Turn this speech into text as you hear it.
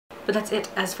But that's it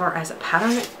as far as a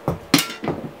pattern.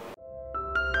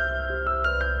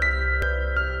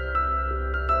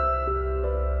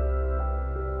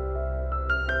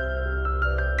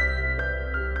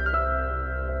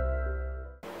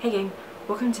 Hey gang,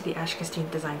 welcome to the Ash Christine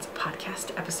Designs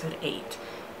podcast, episode 8.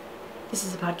 This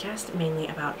is a podcast mainly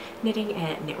about knitting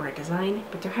and knitwear design,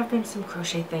 but there have been some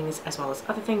crochet things as well as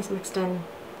other things mixed in.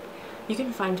 You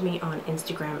can find me on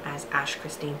Instagram as Ash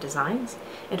Christine Designs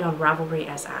and on Ravelry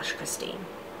as Ash Christine.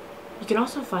 You can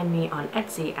also find me on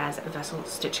Etsy as Vessel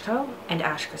Stitch Co. and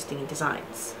Ash Christine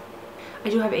Designs. I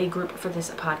do have a group for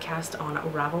this podcast on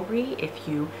Ravelry. If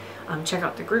you check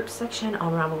out the groups section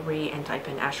on Ravelry and type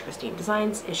in Ash Christine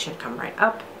Designs, it should come right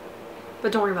up.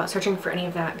 But don't worry about searching for any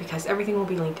of that because everything will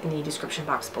be linked in the description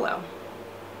box below.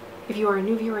 If you are a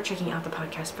new viewer checking out the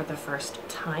podcast for the first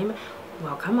time,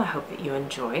 welcome. I hope that you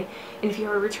enjoy. And if you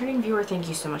are a returning viewer, thank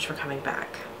you so much for coming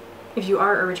back. If you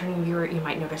are a returning viewer, you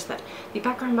might notice that the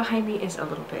background behind me is a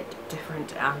little bit different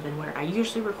than where I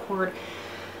usually record.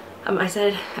 I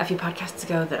said a few podcasts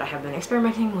ago that I have been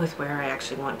experimenting with where I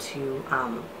actually want to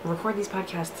record these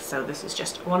podcasts, so this is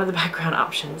just one of the background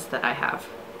options that I have.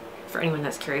 For anyone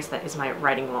that's curious, that is my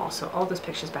writing wall. So all those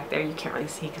pictures back there you can't really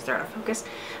see because they're out of focus,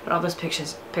 but all those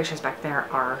pictures back there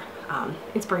are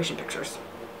inspiration pictures.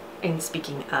 And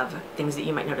speaking of things that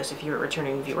you might notice if you're a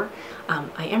returning viewer,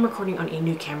 I am recording on a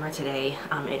new camera today.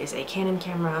 It is a Canon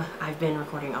camera. I've been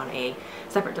recording on a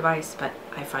separate device, but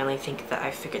I finally think that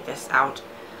I've figured this out.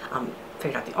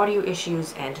 Figured out the audio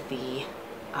issues and the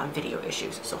video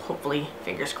issues, so hopefully,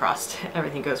 fingers crossed,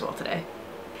 everything goes well today.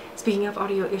 Speaking of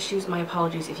audio issues, my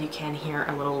apologies if you can hear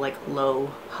a little like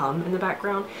low hum in the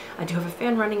background. I do have a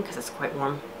fan running because it's quite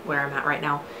warm where I'm at right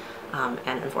now, and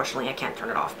unfortunately I can't turn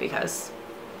it off because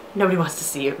nobody wants to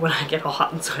see it when I get all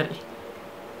hot and sweaty.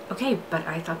 Okay, but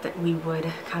I thought that we would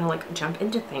kind of like jump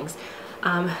into things.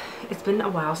 It's been a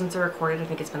while since I recorded. I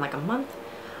think it's been like a month.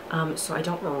 So I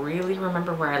don't really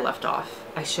remember where I left off.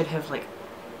 I should have like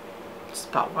just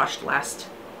about watched last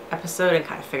episode and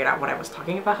kind of figured out what I was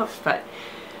talking about, but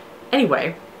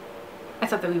anyway, I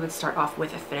thought that we would start off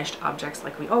with finished objects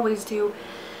like we always do,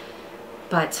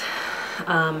 but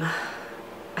I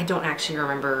don't actually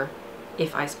remember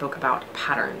if I spoke about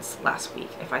patterns last week,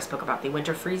 if I spoke about the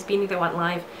winter freeze beanie that went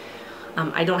live.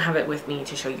 I don't have it with me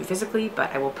to show you physically,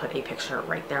 but I will put a picture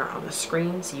right there on the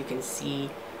screen so you can see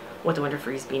what the winter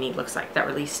freeze beanie looks like. That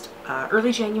released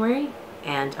early January,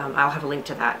 and I'll have a link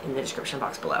to that in the description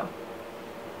box below.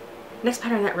 Next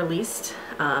pattern that released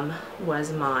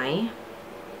was my...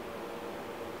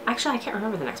 Actually, I can't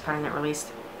remember the next pattern that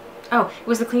released. Oh, it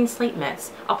was the clean slate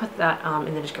mitts. I'll put that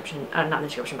in the description, not in the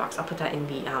description box. I'll put that in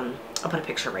the, I'll put a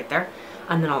picture right there,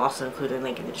 and then I'll also include a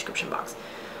link in the description box.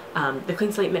 The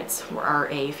clean slate mitts are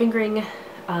a fingering,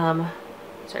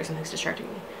 sorry, something's distracting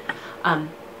me.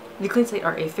 The clean slate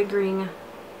are a fingering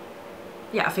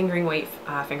weight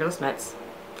fingerless mitts.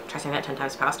 Try saying that 10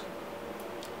 times fast.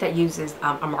 That uses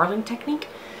a marling technique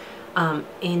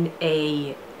in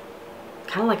a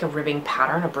kind of like a ribbing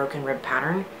pattern, a broken rib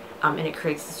pattern, and it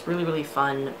creates this really, really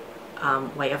fun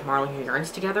way of marling your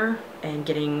yarns together and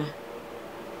getting, you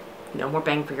know, more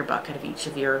bang for your buck out of each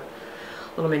of your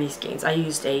little mini skeins. I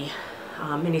used a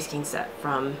mini skein set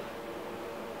from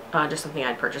just something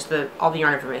I'd purchased. All the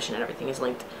yarn information and everything is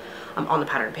linked on the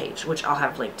pattern page, which I'll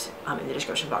have linked in the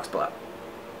description box below.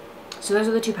 So those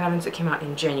are the two patterns that came out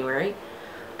in January.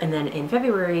 And then in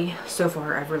February, so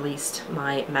far, I've released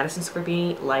my Madison Square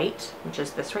Beanie Light, which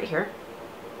is this right here.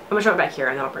 I'm going to show it back here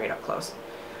and then I'll bring it up close.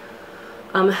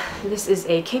 This is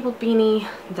a cabled beanie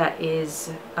that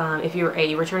is, if you're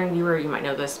a returning viewer, you might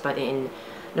know this, but in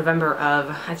November of,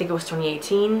 I think it was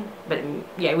 2018, but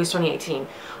yeah, it was 2018,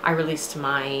 I released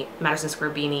my Madison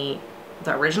Square Beanie,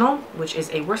 the original, which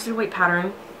is a worsted weight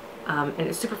pattern, and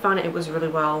it's super fun. It was really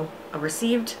well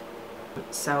received,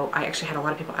 so I actually had a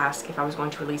lot of people ask if I was going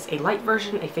to release a light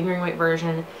version, a fingering weight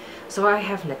version, so I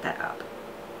have knit that up.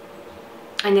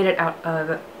 I knit it out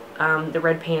of the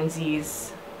Red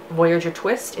Pansies Voyager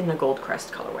Twist in the Gold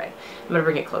Crest colorway. I'm going to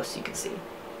bring it close so you can see.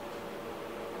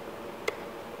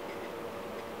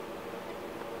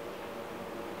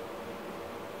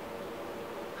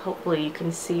 Hopefully you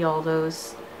can see all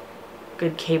those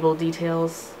good cable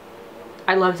details.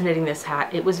 I loved knitting this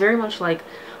hat. It was very much like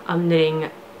knitting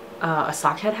a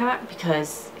sockhead hat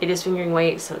because it is fingering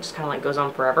weight, so it just kind of like goes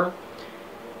on forever.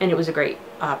 And it was a great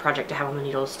project to have on the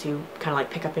needles to kind of like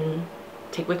pick up and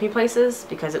take with me places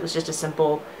because it was just a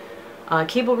simple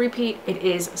cable repeat. It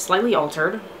is slightly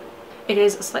altered. It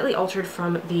is slightly altered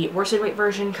from the worsted weight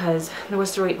version because the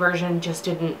worsted weight version just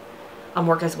didn't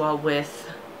work as well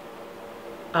with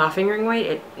fingering weight.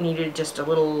 It needed just a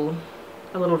little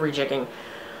a little rejigging,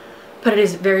 but it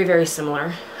is very, very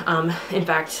similar. In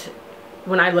fact,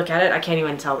 when I look at it, I can't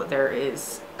even tell that there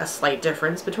is a slight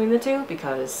difference between the two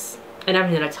because, and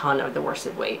I've knit a ton of the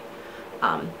worsted weight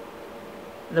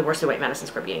Madison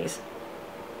Square Beanies.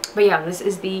 But yeah, this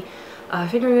is the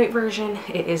figure weight version.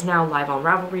 It is now live on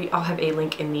Ravelry. I'll have a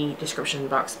link in the description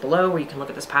box below where you can look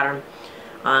at this pattern.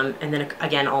 And then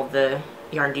again, all the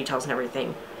yarn details and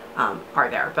everything are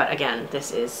there. But again,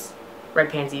 this is Red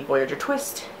Pansy Voyager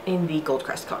Twist in the Gold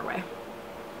Crest colorway.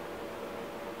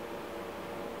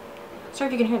 Sorry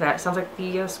if you can hear that. It sounds like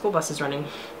the school bus is running.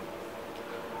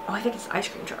 Oh, I think it's the ice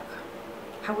cream truck.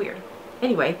 How weird.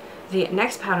 Anyway, the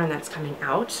next pattern that's coming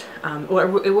out,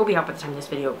 well, it will be out by the time this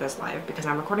video goes live because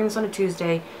I'm recording this on a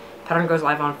Tuesday. Pattern goes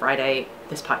live on Friday.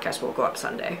 This podcast will go up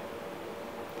Sunday.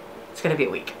 It's gonna be a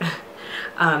week.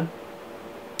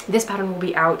 This pattern will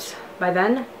be out by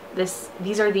then.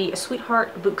 These are the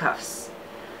Sweetheart boot cuffs.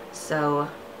 So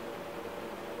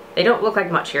they don't look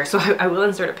like much here, so I will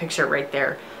insert a picture right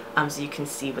there so you can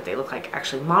see what they look like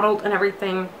actually modeled and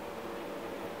everything.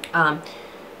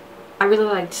 I really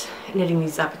liked knitting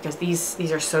these up because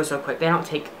these are so quick. They don't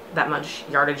take that much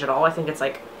yardage at all. I think it's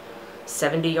like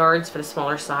 70 yards for the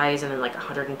smaller size and then like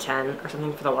 110 or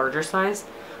something for the larger size.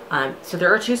 So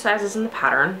there are two sizes in the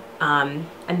pattern,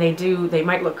 and they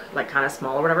might look like kind of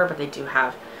small or whatever, but they do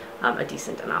have a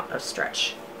decent amount of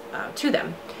stretch to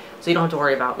them. So you don't have to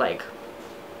worry about like,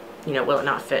 you know, will it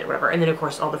not fit, whatever. And then of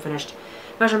course all the finished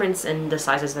measurements and the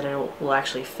sizes that it will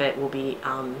actually fit will be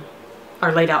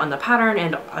are laid out in the pattern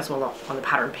and as well on the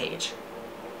pattern page.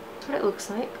 That's what it looks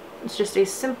like. It's just a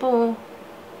simple,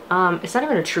 it's not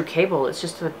even a true cable, it's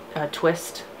just a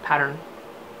twist pattern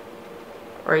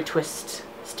or a twist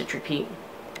stitch repeat.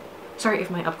 Sorry if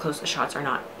my up close shots are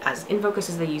not as in focus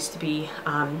as they used to be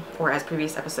or as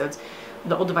previous episodes.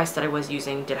 The old device that I was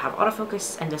using did have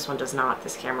autofocus and this one does not.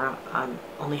 This camera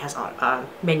only has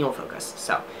manual focus,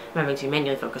 so I'm having to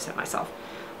manually focus it myself.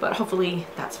 But hopefully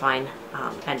that's fine.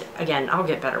 And again, I'll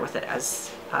get better with it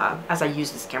as I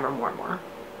use this camera more and more.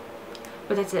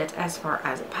 But that's it as far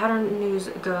as pattern news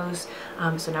goes.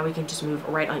 So now we can just move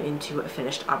right on into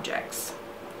finished objects,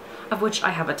 of which I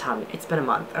have a ton. It's been a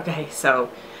month. Okay, so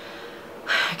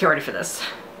get ready for this.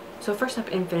 So first up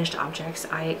in finished objects,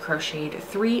 I crocheted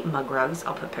 3 mug rugs.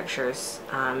 I'll put pictures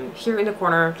here in the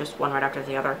corner, just one right after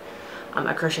the other.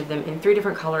 I crocheted them in 3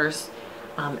 different colors.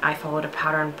 I followed a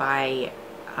pattern by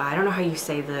I don't know how you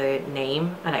say the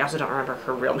name, and I also don't remember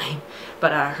her real name,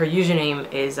 but her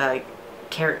username is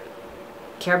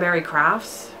Careberry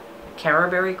Crafts,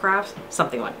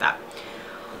 something like that.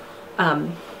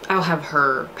 I'll have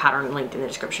her pattern linked in the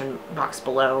description box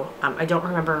below. I don't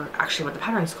remember actually what the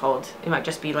pattern's called. It might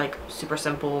just be like super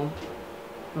simple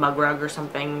mug rug or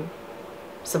something,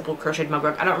 simple crocheted mug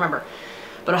rug. I don't remember,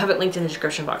 but I'll have it linked in the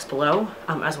description box below,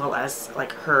 as well as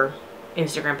like her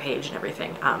Instagram page and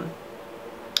everything.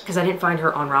 Because I didn't find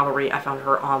her on Ravelry, I found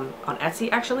her on Etsy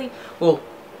actually. Well,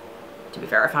 to be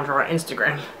fair, I found her on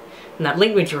Instagram, and that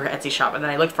linked me to her Etsy shop, and then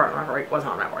I looked for it on Ravelry. It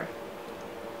wasn't on Ravelry.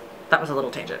 That was a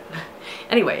little tangent.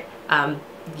 Anyway,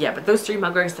 yeah, but those 3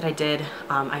 mug rugs that I did,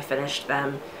 I finished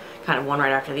them kind of one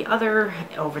right after the other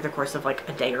over the course of like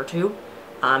a day or 2.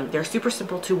 They're super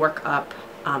simple to work up.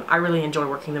 I really enjoy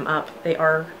working them up. They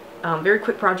are very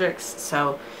quick projects,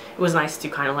 so it was nice to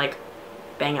kind of like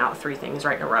bang out 3 things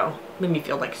right in a row. Made me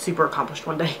feel like super accomplished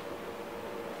one day.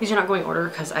 These are not going order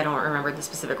because I don't remember the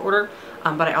specific order,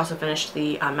 but I also finished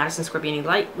the Madison Square Beanie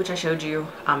Light, which I showed you,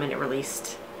 and it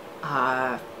released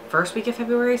first week of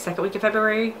February, second week of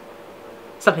February,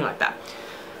 something like that.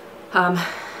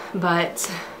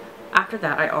 But after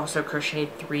that, I also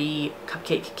crocheted 3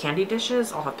 cupcake candy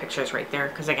dishes. I'll have pictures right there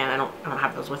because again, I don't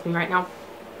have those with me right now.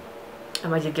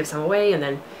 I did give some away, and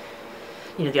then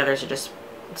you know the others are just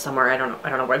somewhere. I don't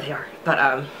know where they are, but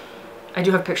I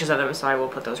do have pictures of them, so I will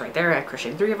put those right there. I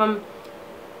crocheted 3 of them,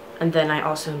 and then I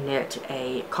also knit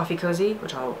a coffee cozy,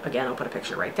 which I'll put a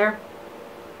picture right there.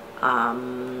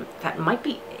 That might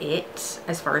be it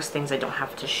as far as things I don't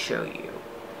have to show you,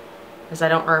 because I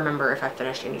don't remember if I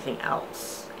finished anything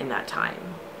else in that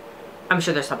time. I'm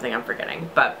sure there's something I'm forgetting,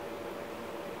 but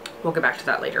we'll get back to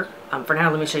that later. For now,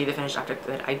 let me show you the finished object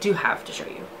that I do have to show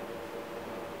you.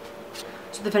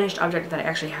 So the finished object that I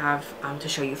actually have to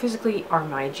show you physically are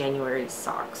my January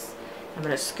socks. I'm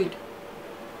going to scoot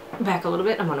back a little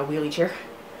bit. I'm on a wheelie chair,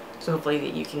 so hopefully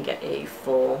that you can get a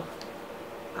full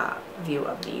view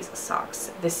of these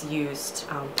socks. This used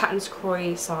Patton's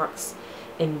Croy socks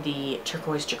in the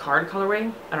turquoise jacquard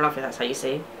colorway. I don't know if that's how you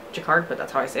say jacquard, but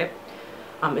that's how I say it.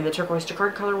 In the turquoise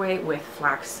jacquard colorway with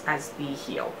flax as the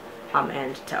heel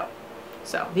and toe.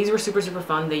 So these were super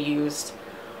fun. They used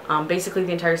Basically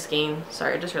the entire skein.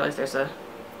 Sorry, I just realized there's a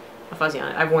fuzzy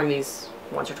on it. I've worn these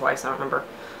once or twice, I don't remember.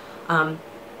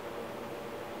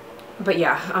 But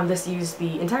yeah, this used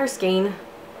the entire skein.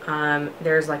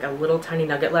 There's like a little tiny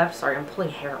nugget left. Sorry, I'm pulling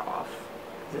hair off.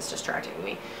 It's distracting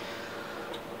me.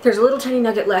 There's a little tiny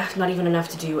nugget left, not even enough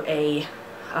to do a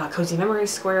Cozy Memories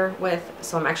square with,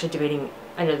 so I'm actually debating,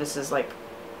 I know this is like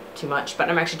too much, but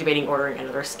I'm actually debating ordering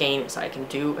another skein so I can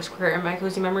do a square in my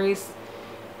Cozy Memories.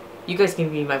 You guys can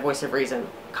give me my voice of reason.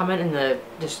 Comment in the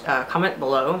comment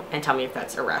below and tell me if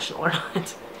that's irrational or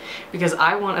not. Because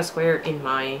I want a square in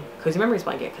my Cozy Memories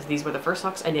blanket, because these were the first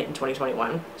socks I knit in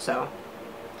 2021, so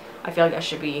I feel like that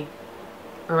should be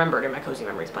remembered in my Cozy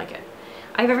Memories blanket.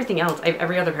 I have everything else. I have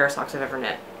every other pair of socks I've ever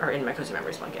knit are in my Cozy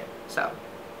Memories blanket, so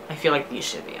I feel like these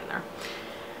should be in there.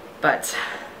 But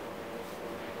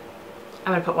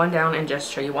I'm going to put one down and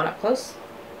just show you one up close.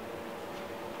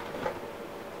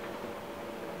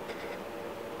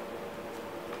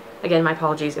 Again, my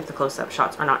apologies if the close-up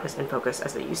shots are not as in focus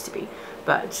as they used to be,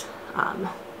 but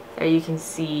there you can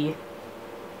see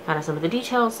kind of some of the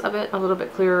details of it a little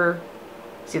bit clearer,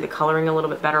 see the coloring a little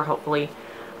bit better, hopefully.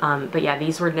 But yeah,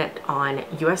 these were knit on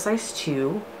US size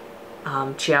 2,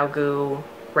 Chiaogu,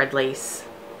 red lace,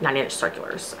 9-inch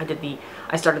circulars.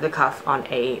 I started the cuff on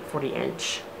a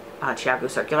 40-inch Chiaogu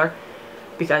circular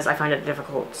because I find it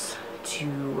difficult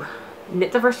to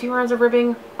knit the first few rounds of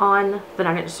ribbing on the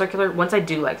 9-inch circular. Once I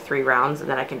do like 3 rounds, and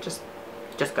then I can just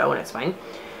go and it's fine.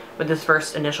 But this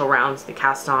first initial rounds, the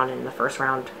cast on and the first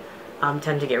round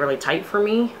tend to get really tight for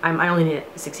me. I only knit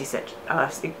 60 stitch,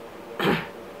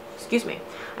 excuse me.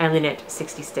 I only knit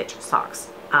 60 stitch socks.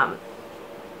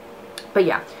 But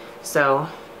yeah, so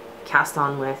cast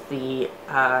on with the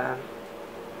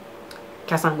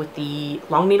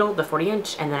long needle, the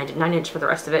 40-inch, and then I did 9-inch for the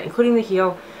rest of it, including the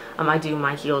heel. I do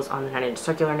my heels on the 9-inch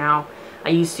circular now. I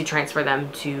used to transfer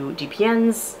them to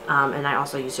DPNs, and I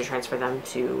also used to transfer them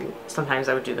to, sometimes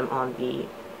I would do them on the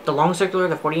long circular,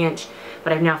 the 40-inch,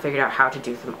 but I've now figured out how to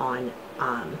do them on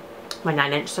my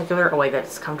 9-inch circular, a way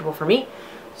that's comfortable for me.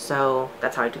 So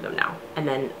that's how I do them now. And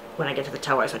then when I get to the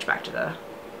toe, I switch back to the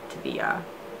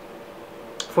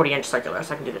 40-inch circular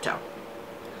so I can do the toe.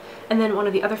 And then one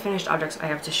of the other finished objects I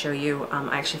have to show you,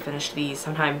 I actually finished these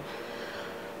sometime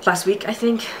last week, I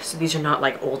think. So these are not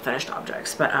like old finished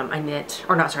objects, but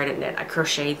I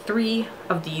crocheted 3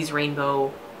 of these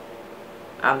rainbow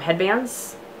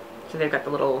headbands. So they've got the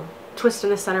little twist in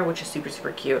the center, which is super,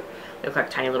 super cute. They look like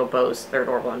tiny little bows. They're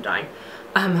adorable. I'm dying.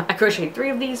 I crocheted 3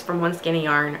 of these from one skein of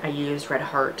yarn. I used Red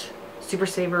Heart Super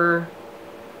Saver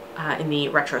in the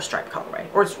retro stripe colorway,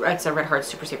 or it's a Red Heart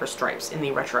Super Saver stripes in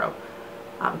the retro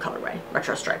colorway,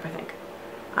 retro stripe, I think.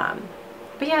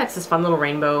 But yeah, it's this fun little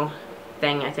rainbow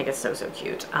thing. I think it's so, so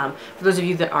cute. For those of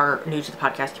you that are new to the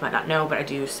podcast, you might not know, but I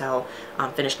do sell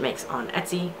finished makes on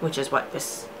Etsy, which is what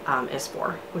this is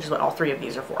for, which is what all 3 of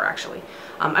these are for, actually.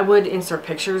 I would insert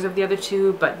pictures of the other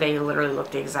 2, but they literally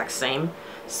look the exact same,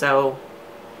 so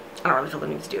I don't really feel the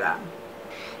need to do that.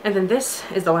 And then this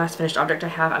is the last finished object I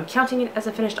have. I'm counting it as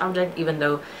a finished object, even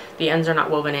though the ends are not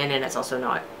woven in and it's also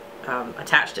not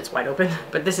attached, it's wide open.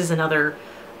 But this is another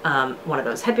one of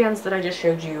those headbands that I just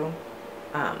showed you.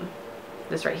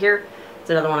 This right here, it's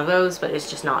another one of those, but it's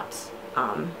just not,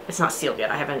 it's not sealed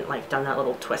yet. I haven't like done that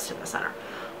little twist in the center.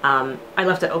 I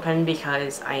left it open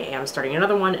because I am starting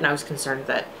another one, and I was concerned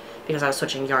that because I was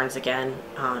switching yarns again,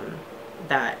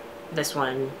 that this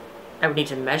one, I would need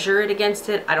to measure it against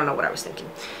it. I don't know what I was thinking.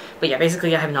 But yeah,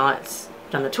 basically I have not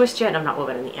done the twist yet, and I'm not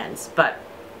woven in the ends. But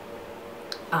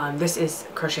this is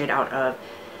crocheted out of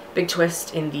Big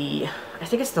Twist in the, I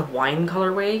think it's the wine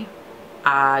colorway.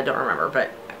 I don't remember,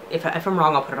 but if I'm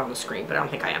wrong, I'll put it on the screen, but I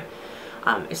don't think I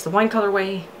am. It's the wine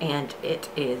colorway, and it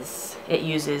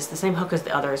uses the same hook as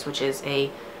the others, which is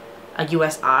a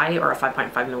USI, or a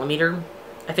 5.5 millimeter.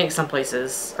 I think some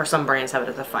places, or some brands have it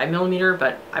as a 5 millimeter,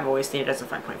 but I've always seen it as a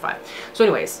 5.5. So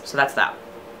anyways, so that's that.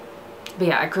 But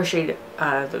yeah, I crocheted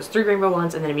those 3 rainbow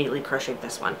ones, and then immediately crocheted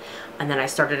this one. And then I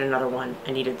started another one.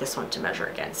 I needed this one to measure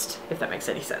against, if that makes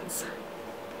any sense.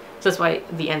 So that's why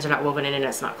the ends are not woven in and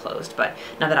it's not closed. But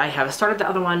now that I have started the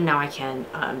other one, now I can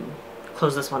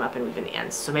close this one up and weave in the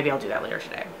ends. So maybe I'll do that later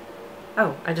today.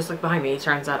 Oh, I just looked behind me. It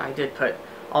turns out I did put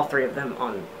all 3 of them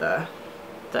on the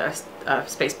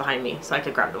space behind me, so I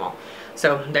could grab them all.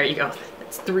 So there you go.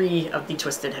 That's 3 of the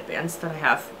twisted headbands that I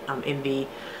have in the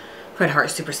Red Heart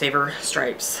Super Saver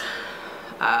stripes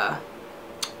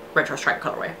retro stripe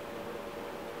colorway.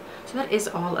 So that is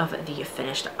all of the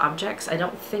finished objects. I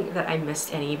don't think that I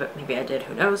missed any, but maybe I did,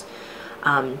 who knows.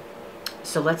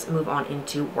 So let's move on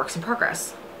into works in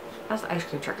progress. That's the ice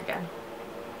cream truck again.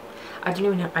 I don't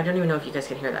even know if you guys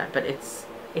can hear that, but it's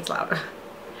it's loud.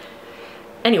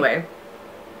 Anyway,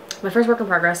 my first work in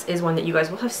progress is one that you guys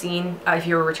will have seen. If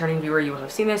you're a returning viewer, you will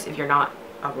have seen this. If you're not,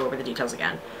 I'll go over the details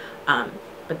again.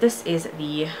 But this is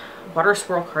the Water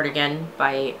Swirl cardigan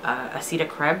by Asita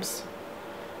Krebs,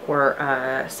 or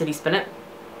City Spinnet,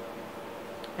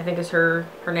 I think is her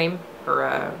name,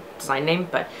 her design name,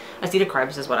 but Asita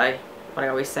Krebs is what I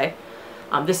always say.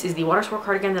 This is the Water Swirl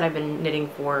cardigan that I've been knitting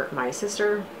for my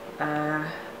sister.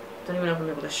 Don't even know if I'm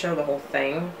able to show the whole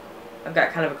thing. I've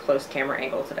got kind of a close camera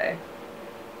angle today.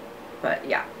 But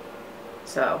yeah,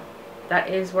 so that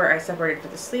is where I separated for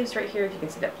the sleeves right here. If you can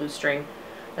see that blue string,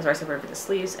 that's where I separated for the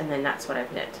sleeves, and then that's what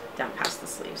I've knit down past the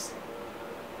sleeves.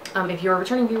 If you're a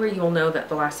returning viewer, you will know that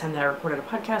the last time that I recorded a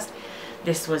podcast,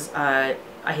 this was, I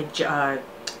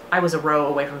was a row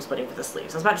away from splitting for the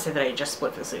sleeves. I was about to say that I had just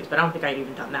split for the sleeves, but I don't think I'd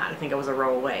even done that. I think I was a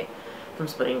row away from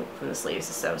splitting from the sleeves.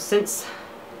 So since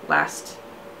last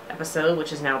episode, which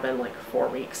has now been like 4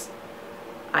 weeks,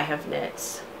 I have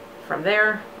knit from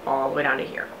there all the way down to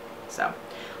here. So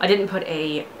I didn't put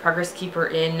a progress keeper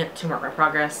in to mark my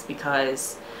progress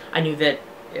because I knew that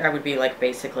I would be like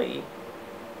basically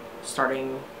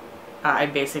starting,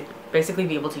 I'd basically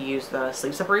be able to use the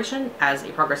sleeve separation as a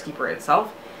progress keeper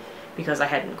itself, because I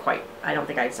don't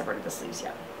think I had separated the sleeves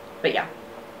yet. But yeah.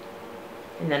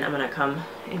 And then I'm gonna come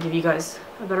and give you guys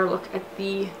a better look at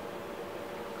the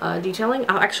detailing.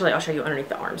 I'll show you underneath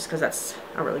the arms, because that's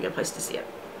a really good place to see it.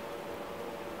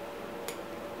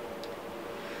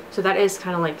 So that is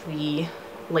kind of like the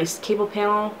lace cable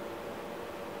panel.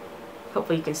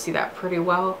 Hopefully you can see that pretty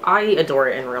well. I adore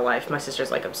it in real life. My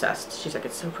sister's like obsessed. She's like,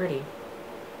 it's so pretty.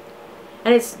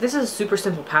 And this is a super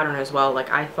simple pattern as well. Like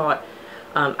I thought,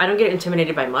 I don't get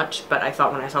intimidated by much, but I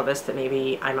thought when I saw this that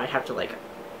maybe I might have to like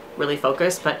really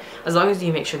focus. But as long as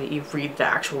you make sure that you read the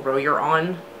actual row you're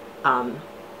on,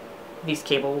 these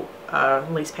cable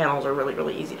lace panels are really,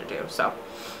 really easy to do. So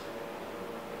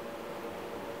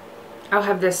I'll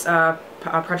have this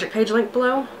project page linked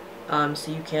below,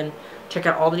 so you can check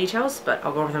out all the details, but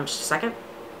I'll go over them in just a second.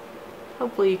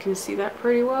 Hopefully you can see that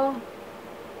pretty well.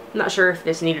 I'm not sure if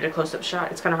this needed a close-up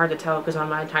shot. It's kind of hard to tell because on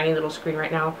my tiny little screen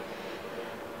right now,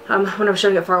 when I was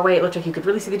showing it far away, it looked like you could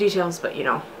really see the details, but you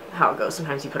know how it goes.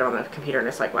 Sometimes you put it on the computer and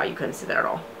it's like, wow, you couldn't see that at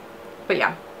all. But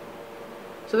yeah.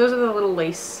 So those are the little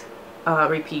lace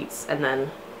repeats, and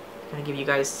then I'm going to give you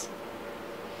guys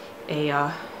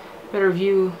a better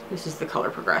view. This is the color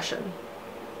progression.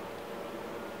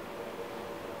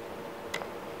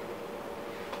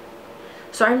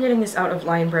 So I'm knitting this out of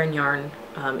Lion Brand yarn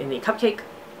in the cupcake,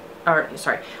 I'm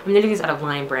knitting this out of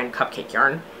Lion Brand cupcake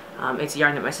yarn. It's a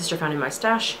yarn that my sister found in my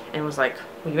stash and was like,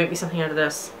 will you make me something out of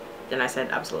this? Then I said,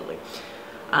 absolutely.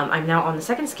 I'm now on the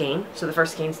second skein. So the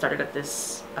first skein started at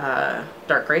this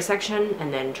dark gray section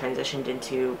and then transitioned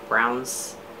into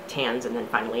browns, tans, and then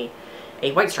finally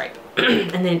a white stripe.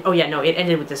 And then, oh yeah, no, it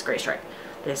ended with this gray stripe,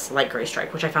 this light gray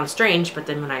stripe, which I found strange, but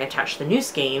then when I attached the new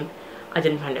skein, I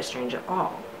didn't find it strange at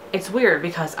all. It's weird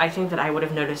because I think that I would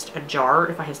have noticed a jar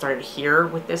if I had started here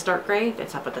with this dark gray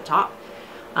that's up at the top.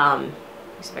 Let me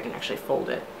see if I can actually fold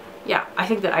it. Yeah, I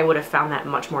think that I would have found that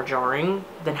much more jarring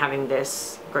than having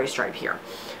this gray stripe here.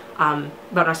 But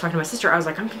when I was talking to my sister, I was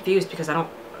like, I'm confused because I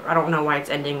don't know why it's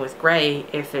ending with gray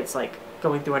if it's like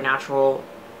going through a natural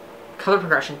color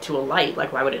progression to a light.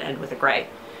 Like, why would it end with a gray?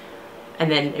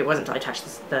 And then it wasn't until I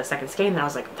touched the second skein that I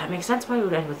was like, that makes sense why it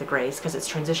would end with the grays, because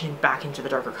it's transitioning back into the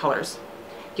darker colors.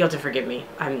 You'll have to forgive me.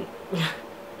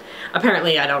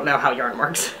 Apparently I don't know how yarn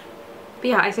works. But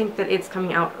yeah, I think that it's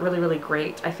coming out really, really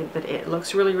great. I think that it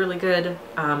looks really, really good.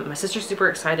 My sister's super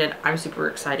excited. I'm super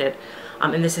excited.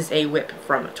 And this is a whip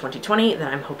from 2020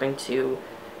 that I'm hoping to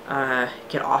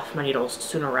get off my needles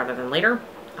sooner rather than later.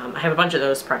 I have a bunch of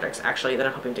those projects actually that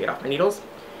I'm hoping to get off my needles.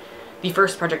 The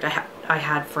first project I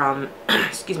had from,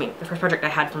 excuse me, the first project I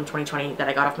had from 2020 that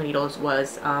I got off my needles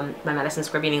was my Madison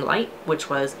Square Beanie Light, which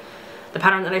was the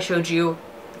pattern that I showed you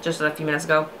just a few minutes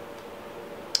ago,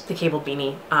 the cabled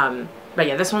beanie. But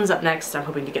yeah, this one's up next. I'm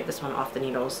hoping to get this one off the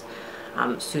needles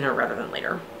sooner rather than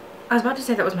later. I was about to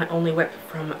say that was my only whip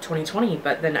from 2020,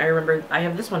 but then I remembered I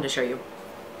have this one to show you.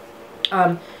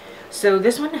 So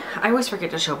this one, I always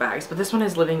forget to show bags, but this one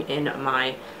is living in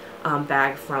my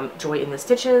bag from Joy in the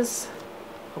Stitches.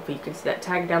 Hopefully you can see that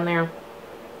tag down there.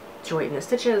 Joy in the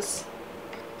Stitches,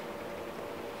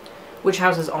 which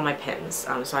houses all my pins.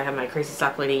 So I have my Crazy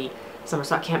Sock Lady Summer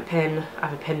Sock Camp pin. I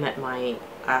have a pin that my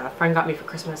friend got me for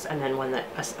Christmas, and then one that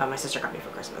my sister got me for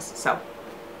Christmas. So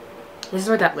this is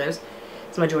where that lives.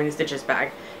 It's my Joy in the Stitches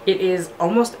bag. It is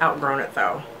almost outgrown it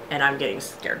though, and I'm getting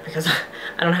scared because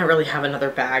I don't really have another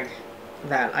bag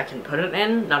that I can put it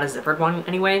in, not a zippered one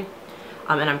anyway.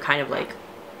 And I'm kind of like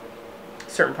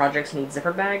certain projects need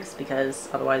zipper bags because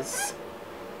otherwise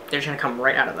they're just gonna come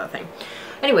right out of that thing.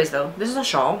 Anyways though, this is a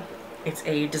shawl. It's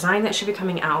a design that should be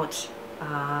coming out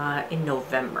in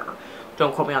November.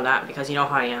 Don't quote me on that because you know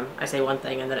how I am. I say one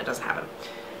thing and then it doesn't happen.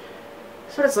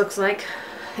 So this looks like.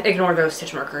 Ignore those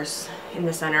stitch markers in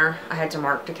the center. I had to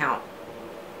mark to count.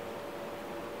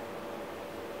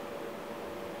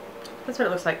 That's what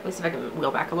it looks like. Let me see if I can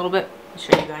wheel back a little bit and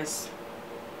show you guys.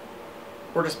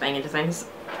 We're just banging into things.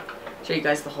 Show you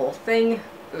guys the whole thing.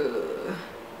 Ugh.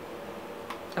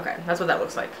 Okay, that's what that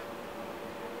looks like.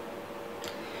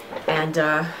 And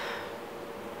I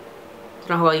don't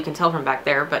know how well you can tell from back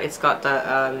there, but it's got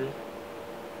the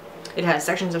it has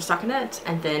sections of stockinette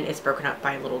and then it's broken up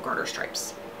by little garter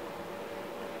stripes.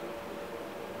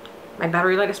 My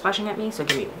battery light is flashing at me, so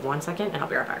give me 1 second and I'll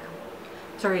be right back.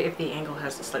 Sorry if the angle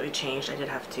has slightly changed. I did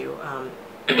have to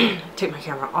take my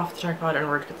camera off the tripod in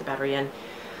order to put the battery in.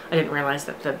 I didn't realize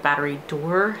that the battery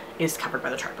door is covered by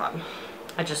the tripod.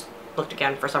 I just looked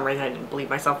again. For some reason I didn't believe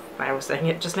myself when I was saying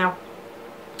it just now.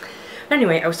 But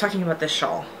anyway, I was talking about this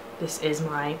shawl. This is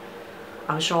my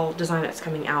shawl design that's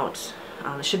coming out.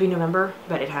 It should be November,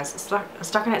 but it has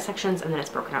stockinette sections and then it's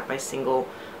broken out by single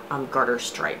garter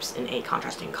stripes in a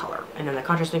contrasting color. And then the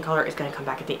contrasting color is going to come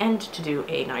back at the end to do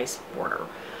a nice border.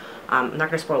 I'm not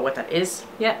going to spoil what that is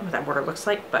yet, what that border looks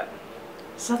like, but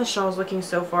this is how the shawl is looking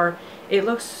so far. It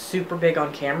looks super big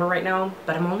on camera right now,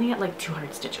 but I'm only at like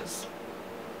 200 stitches,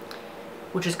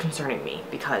 which is concerning me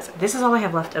because this is all I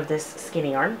have left of this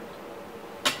skinny yarn,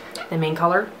 the main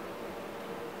color.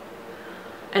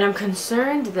 And I'm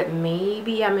concerned that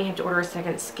maybe I may have to order a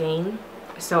second skein.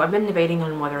 So I've been debating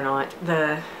on whether or not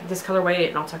this colorway,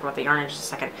 and I'll talk about the yarn in just a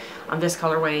second, this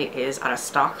colorway is out of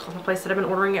stock on the place that I've been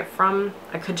ordering it from.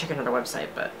 I could check another website,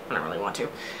 but I don't really want to.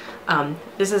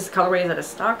 This is colorway is out of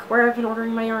stock where I've been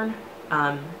ordering my yarn.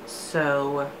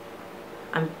 So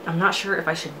I'm not sure if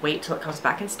I should wait till it comes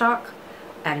back in stock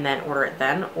and then order it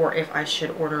then, or if I should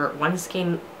order one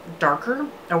skein darker,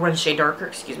 or one shade darker,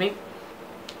 excuse me,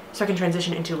 so I can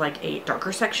transition into like a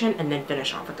darker section and then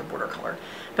finish off with the border color.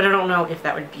 But I don't know if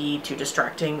that would be too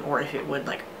distracting or if it would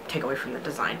like take away from the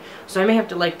design. So I may have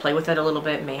to like play with it a little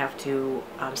bit, may have to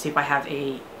see if I have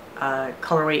a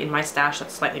colorway in my stash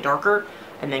that's slightly darker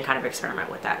and then kind of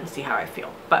experiment with that and see how I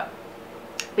feel. But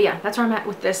yeah, that's where I'm at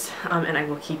with this, and I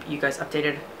will keep you guys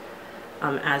updated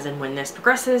as and when this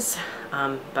progresses.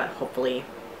 But hopefully,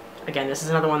 again, this is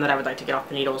another one that I would like to get off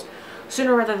the needles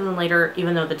sooner rather than later,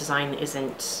 even though the design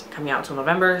isn't coming out until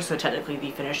November, so technically the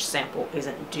finished sample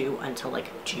isn't due until like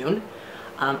June.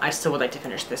 I still would like to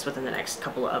finish this within the next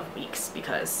couple of weeks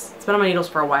because it's been on my needles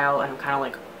for a while and I'm kind of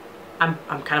like,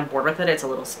 I'm kind of bored with it. It's a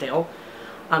little stale,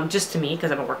 just to me because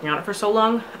I've been working on it for so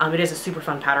long. It is a super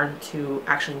fun pattern to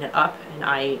actually knit up, and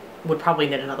I would probably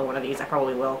knit another one of these. I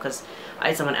probably will because I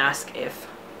had someone ask if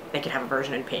they could have a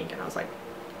version in pink and I was like,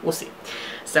 we'll see.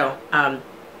 So,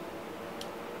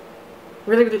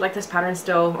 really like this pattern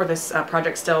still, or this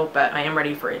project still, but I am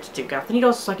ready for it to get off the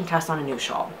needles so I can cast on a new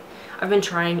shawl. I've been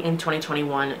trying in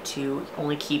 2021 to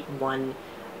only keep one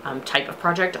type of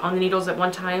project on the needles at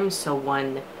one time, so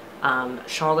one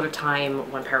shawl at a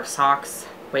time, one pair of socks,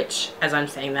 which as I'm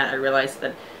saying that I realize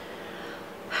that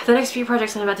the next few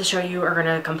projects I'm about to show you are going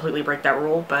to completely break that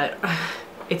rule, but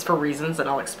it's for reasons that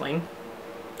I'll explain.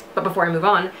 But before I move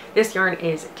on, this yarn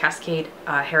is Cascade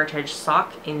Heritage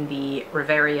Sock in the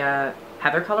Riveria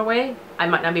Heather colorway. I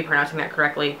might not be pronouncing that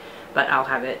correctly, but I'll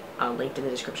have it linked in the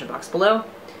description box below.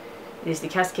 It is the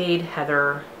Cascade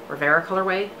Heather Rivera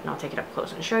colorway, and I'll take it up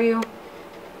close and show you.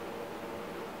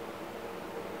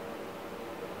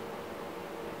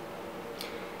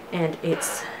 And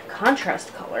its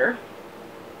contrast color,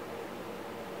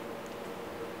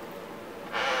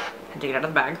 and take it out of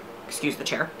the bag, excuse the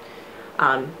chair.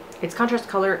 Its contrast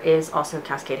color is also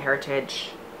Cascade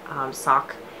Heritage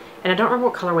Sock, and I don't remember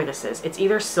what colorway this is. It's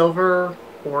either silver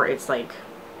or it's like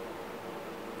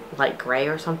light gray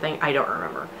or something. I don't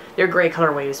remember. Their gray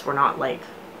colorways were not like,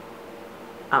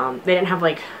 they didn't have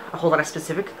like a whole lot of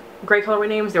specific gray colorway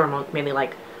names. They were mainly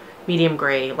like medium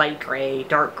gray, light gray,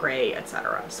 dark gray,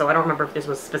 etc. So I don't remember if this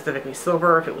was specifically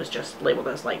silver or if it was just labeled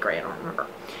as light gray. I don't remember.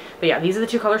 But yeah, these are the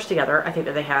two colors together. I think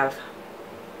that they have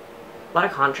a lot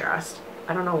of contrast.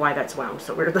 I don't know why that's wound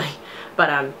so weirdly,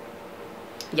 but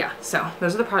yeah, so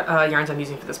those are the yarns I'm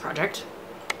using for this project.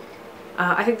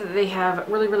 I think that they have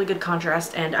really good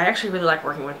contrast, and I actually really like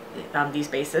working with these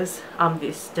bases.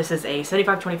 This is a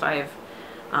 75/25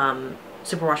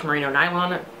 superwash merino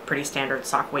nylon, pretty standard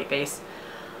sock weight base,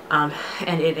 and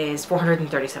it is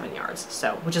 437 yards.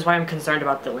 So, which is why I'm concerned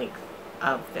about the length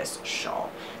of this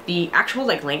shawl. The actual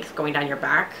like length going down your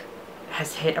back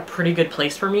has hit a pretty good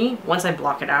place for me. Once I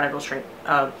block it out, it'll shrink.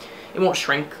 It won't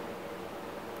shrink.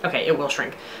 Okay, it will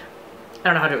shrink. I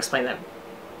don't know how to explain that.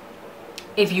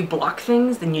 If you block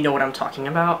things, then you know what I'm talking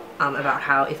about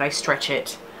how if I stretch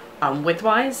it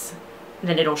widthwise,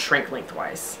 then it'll shrink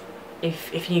lengthwise.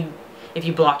 If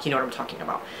you block, you know what I'm talking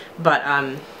about. But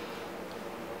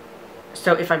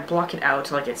so if I block it out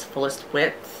to like its fullest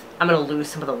width, I'm going to lose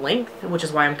some of the length, which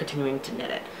is why I'm continuing to knit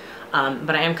it.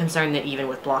 But I am concerned that even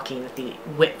with blocking, that the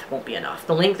width won't be enough.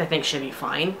 The length I think should be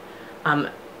fine.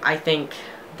 I think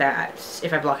that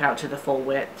if I block it out to the full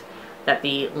width, that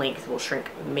the length will shrink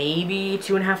maybe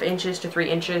 2.5 inches to 3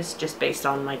 inches, just based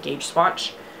on my gauge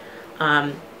swatch.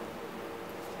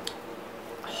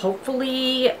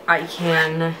 Hopefully I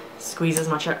can squeeze as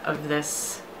much of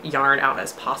this yarn out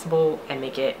as possible and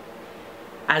make it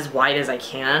as wide as I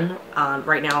can.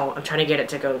 Right now I'm trying to get it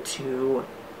to go to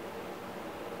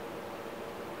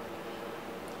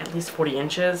at least 40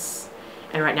 inches.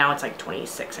 And right now it's like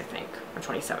 26, I think, or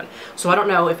 27. So I don't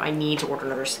know if I need to order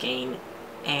another skein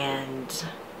and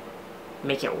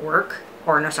make it work.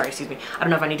 Or no, sorry, excuse me. I don't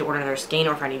know if I need to order another skein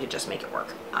or if I need to just make it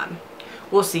work.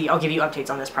 We'll see. I'll give you updates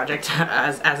on this project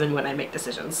as and when I make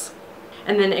decisions.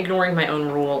 And then ignoring my own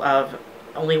rule of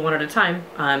only one at a time,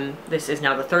 this is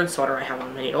now the third sweater I have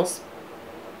on my needles.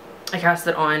 I cast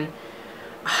it on,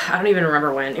 I don't even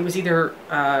remember when. It was either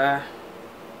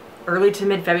early to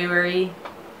mid-February,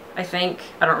 I think.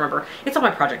 I don't remember. It's on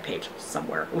my project page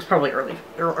somewhere. It was probably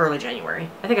early January.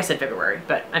 I think I said February,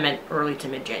 but I meant early to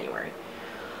mid-January.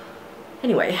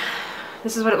 Anyway,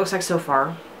 this is what it looks like so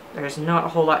far. There's not a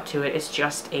whole lot to it. It's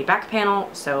just a back panel,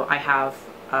 so I have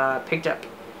picked up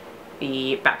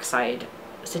the backside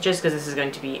stitches because this is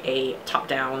going to be a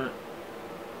top-down.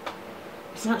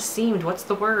 It's not seamed. What's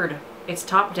the word? It's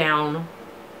top-down.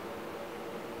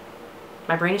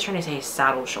 My brain is trying to say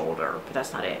saddle shoulder, but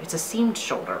that's not it. It's a seamed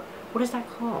shoulder. What is that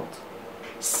called?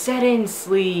 Set-in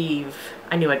sleeve.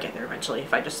 I knew I'd get there eventually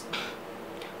if I just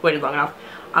waited long enough.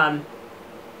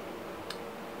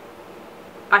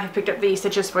 I have picked up the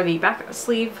stitches for the back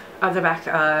sleeve of the back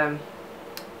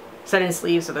set-in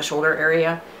sleeves of the shoulder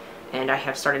area, and I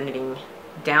have started knitting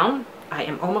down. I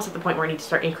am almost at the point where I need to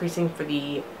start increasing for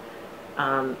the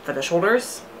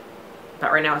shoulders,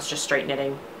 but right now it's just straight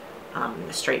knitting.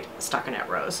 The straight stockinette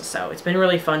rows. So it's been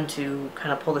really fun to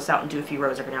kind of pull this out and do a few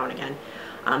rows every now and again.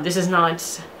 This is not,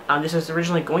 this was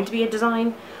originally going to be a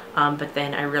design, but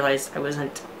then I realized I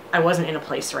wasn't in a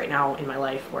place right now in my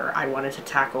life where I wanted to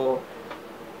tackle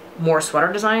more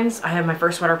sweater designs. I have my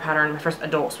first sweater pattern, my first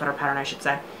adult sweater pattern I should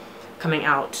say, coming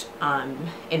out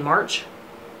in March,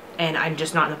 and I'm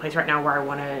just not in a place right now where I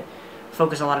want to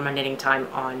focus a lot of my knitting time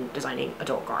on designing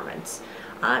adult garments.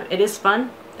 It is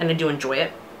fun and I do enjoy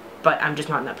it, but I'm just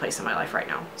not in that place in my life right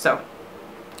now. So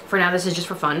for now, this is just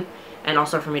for fun and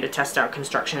also for me to test out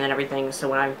construction and everything. So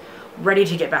when I'm ready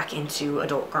to get back into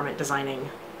adult garment designing,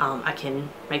 I can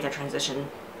make that transition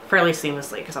fairly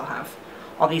seamlessly because I'll have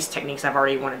all these techniques I've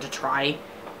already wanted to try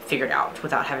figured out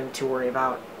without having to worry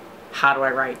about how do I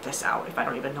write this out if I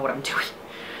don't even know what I'm doing.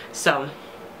 So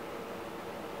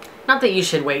not that you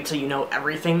should wait till you know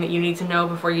everything that you need to know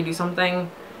before you do something.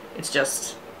 It's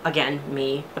just, again,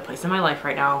 me, the place in my life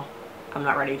right now. I'm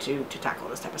not ready to tackle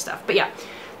this type of stuff. But yeah,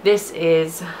 this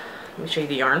is, let me show you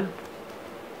the yarn.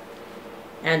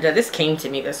 And this came to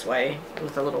me this way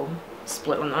with a little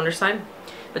split on the underside.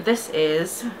 But this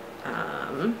is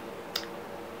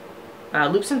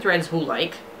Loops and Threads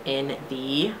Wool-like in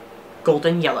the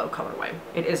golden yellow colorway.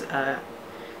 It is, I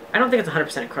don't think it's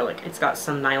 100% acrylic. It's got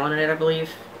some nylon in it, I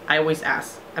believe. I always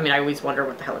wonder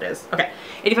what the hell it is. Okay,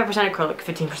 85% acrylic,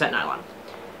 15% nylon.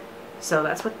 So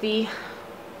that's what the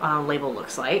label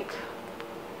looks like.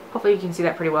 Hopefully you can see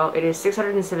that pretty well. It is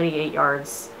 678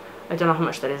 yards. I don't know how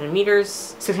much that is in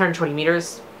meters. 620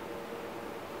 meters.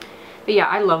 But yeah,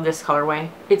 I love this colorway.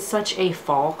 It's such a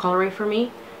fall colorway for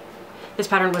me. This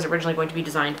pattern was originally going to be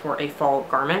designed for a fall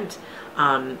garment.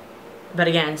 But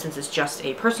again, since it's just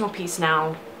a personal piece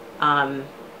now,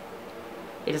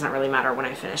 it doesn't really matter when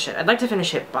I finish it. I'd like to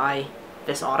finish it by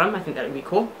this autumn. I think that would be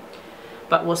cool.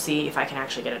 But we'll see if I can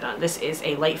actually get it done. This is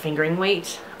a light fingering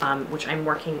weight, which I'm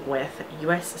working with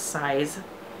US size,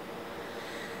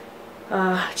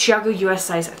 Chiago US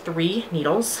size 3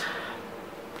 needles.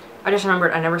 I just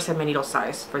remembered I never said my needle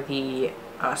size for the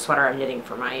sweater I'm knitting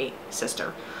for my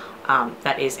sister.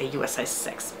 That is a US size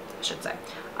 6, I should say.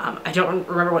 I don't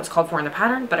remember what it's called for in the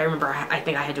pattern, but I remember I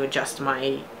think I had to adjust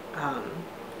my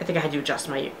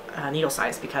needle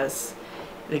size because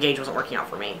the gauge wasn't working out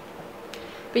for me.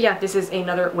 But yeah, this is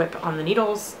another whip on the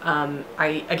needles.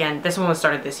 Again, this one was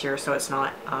started this year, so it's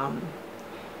not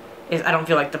is I don't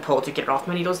feel like the pull to get it off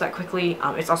my needles that quickly.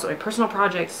 It's also a personal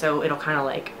project, so it'll kind of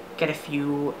like get a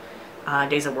few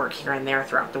days of work here and there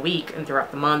throughout the week and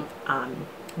throughout the month.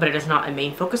 But it is not a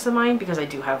main focus of mine because I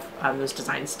do have those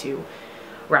designs to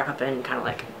wrap up and kind of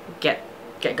like get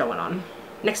going on.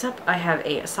 Next up, I have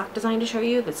a sock design to show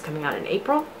you that's coming out in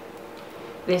April.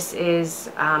 This is,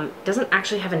 doesn't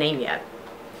actually have a name yet.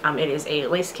 It is a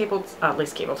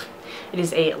it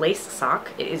is a lace sock.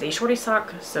 It is a shorty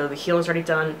sock, so the heel is already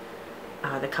done,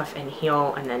 the cuff and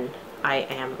heel, and then I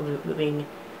am moving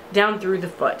down through the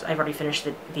foot. I've already finished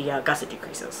the gusset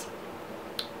decreases.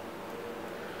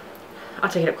 I'll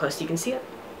take it up close so you can see it.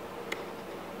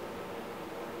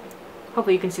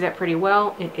 Hopefully you can see that pretty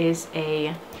well. It is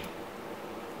a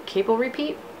cable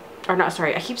repeat. Or not,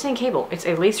 sorry, I keep saying cable. It's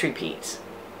a lace repeat.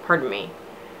 Pardon me.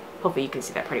 Hopefully you can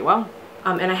see that pretty well.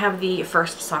 And I have the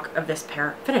first sock of this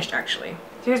pair finished, actually.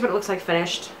 So here's what it looks like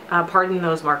finished. Pardon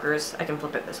those markers. I can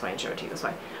flip it this way and show it to you this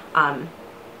way.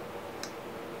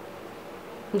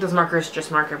 Those markers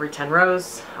just mark every 10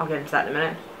 rows. I'll get into that in a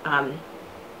minute.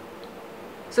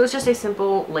 So it's just a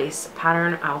simple lace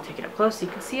pattern. I'll take it up close so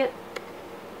you can see it.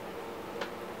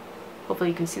 Hopefully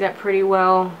you can see that pretty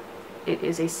well. It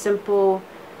is a simple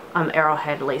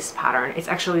arrowhead lace pattern. It's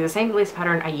actually the same lace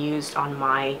pattern I used on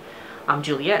my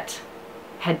Juliet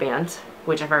headband,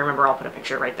 which if I remember I'll put a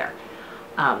picture right there.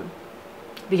 But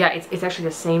yeah, it's actually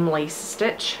the same lace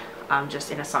stitch, just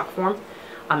in a sock form.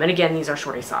 And again, these are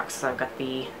shorty socks. So I've got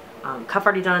the cuff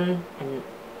already done and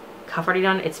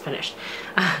it's finished.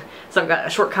 So I've got a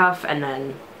short cuff and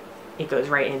then it goes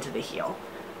right into the heel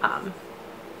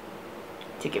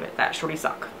to give it that shorty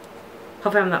sock.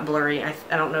 Hopefully I'm not blurry. I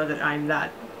don't know that I'm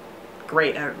that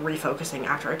great at refocusing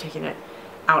after I've taken it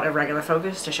out of regular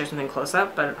focus to show something close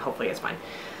up, but hopefully it's fine.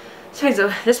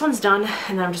 So this one's done,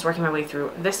 and then I'm just working my way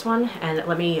through this one, and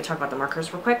let me talk about the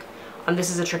markers real quick. This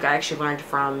is a trick I actually learned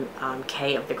from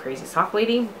Kay of the Crazy Sock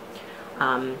Lady.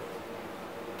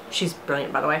 She's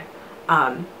brilliant, by the way.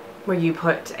 Where you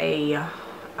put a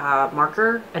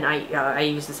marker, and I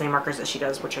use the same markers that she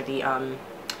does, which are the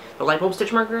light bulb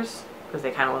stitch markers, because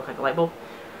they kind of look like a light bulb.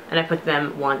 And I put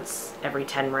them once every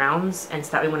 10 rounds, and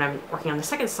so that way when I'm working on the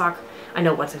second sock, I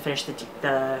know once I finish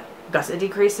the gusset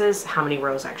decreases, how many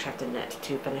rows I actually have to knit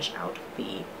to finish out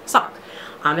the sock.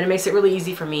 And it makes it really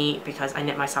easy for me because I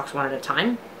knit my socks one at a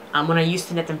time. When I used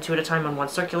to knit them 2 at a time on one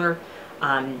circular,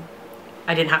 I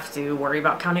didn't have to worry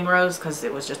about counting rows because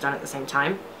it was just done at the same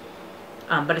time.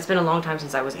 But it's been a long time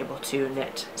since I was able to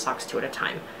knit socks 2 at a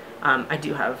time. I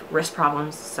do have wrist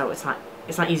problems, so it's not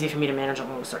easy for me to manage a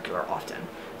long circular often.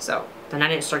 So the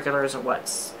 9-inch circulars are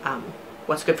what's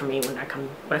good for me when it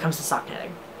comes to sock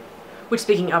knitting. Which,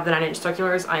 speaking of the 9-inch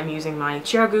circulars, I'm using my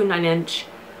Chiagu 9-inch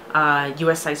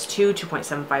US size 2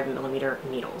 2.75mm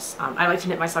needles. I like to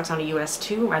knit my socks on a US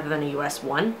 2 rather than a US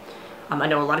 1. I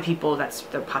know a lot of people, that's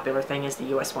the popular thing, is the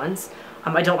US 1s.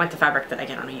 I don't like the fabric that I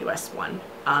get on a US 1.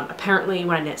 Apparently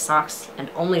when I knit socks,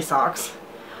 and only socks,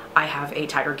 I have a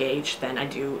tighter gauge than I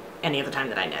do any other time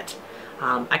that I knit.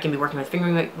 I can be working with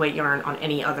fingering weight yarn on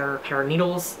any other pair of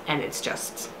needles, and it's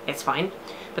fine.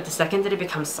 But the second that it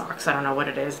becomes socks, I don't know what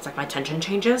it is, it's like my tension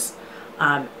changes,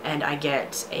 and I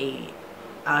get a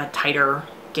tighter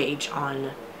gauge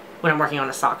on when I'm working on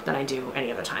a sock than I do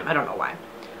any other time. I don't know why.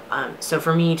 So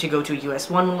for me to go to a US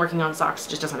 1 when working on socks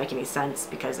just doesn't make any sense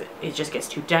because it just gets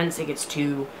too dense,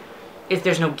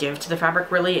 there's no give to the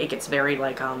fabric really, it gets very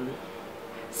like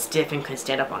stiff and can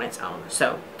stand up on its own.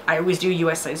 So I always do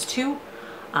US size 2.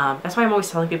 That's why I'm always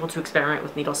telling people to experiment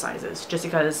with needle sizes. Just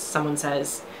because someone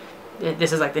says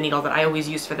this is like the needle that I always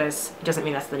use for this, it doesn't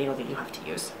mean that's the needle that you have to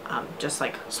use. Just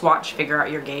like swatch, figure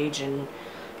out your gauge, and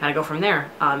kind of go from there.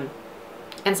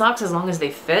 And socks, as long as they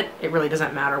fit, it really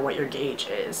doesn't matter what your gauge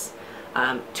is.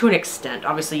 To an extent,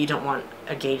 obviously you don't want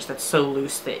a gauge that's so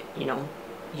loose that, you know,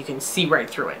 you can see right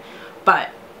through it. But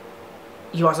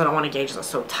you also don't want a gauge that's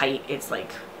so tight, it's like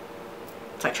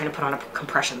trying to put on a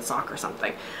compression sock or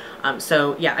something.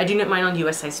 So yeah, I do knit mine on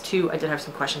US size 2. I did have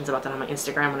some questions about that on my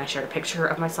Instagram when I shared a picture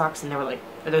of my socks, and they were like,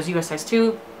 are those US size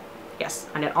 2? Yes,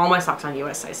 I knit all my socks on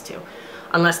US size 2.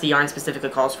 Unless the yarn specifically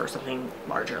calls for something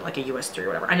larger, like a US 3 or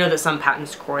whatever. I know that some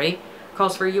patents Croy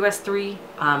calls for US 3.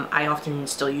 I often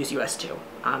still use US 2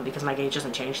 because my gauge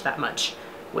doesn't change that much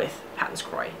with patents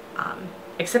Croy.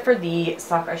 Except for the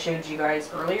sock I showed you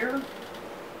guys earlier.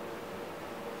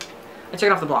 I took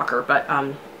it off the blocker, but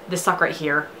this sock right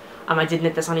here, I did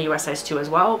knit this on a US size 2 as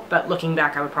well, but looking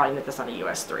back I would probably knit this on a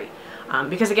US 3.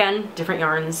 Because again, different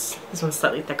yarns. This one's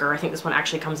slightly thicker. I think this one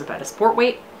actually comes up at a sport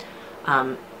weight.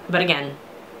 But again,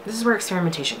 this is where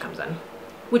experimentation comes in.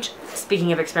 Which,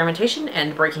 speaking of experimentation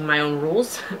and breaking my own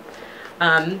rules,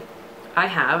 I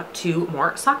have 2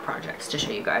 more sock projects to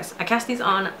show you guys. I cast these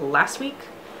on last week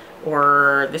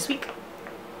or this week.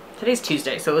 Today's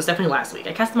Tuesday, so it was definitely last week.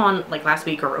 I cast them on like last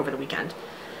week or over the weekend.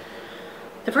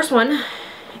 The first one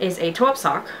is a toe-up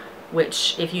sock,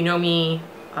 which if you know me,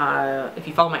 if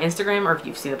you follow my Instagram or if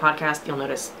you've seen the podcast, you'll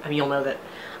notice, I mean, you'll know that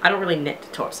I don't really knit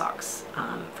toe-up socks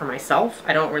for myself.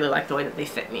 I don't really like the way that they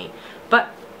fit me, but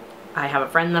I have a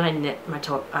friend that I knit my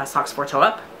socks for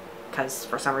toe-up because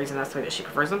for some reason that's the way that she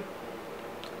prefers them.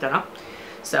 Don't know.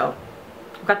 So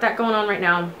I've got that going on right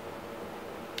now.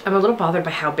 I'm a little bothered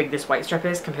by how big this white stripe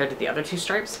is compared to the other 2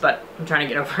 stripes, but I'm trying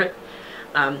to get over it.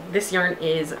 This yarn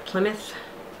is Plymouth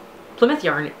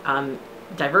Yarn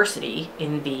Diversity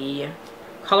in the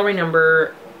colorway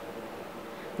number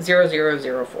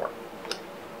 0004.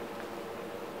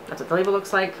 That's what the label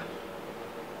looks like.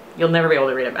 You'll never be able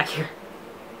to read it back here.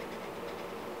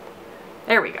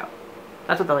 There we go.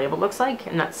 That's what the label looks like,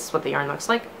 and that's what the yarn looks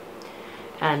like.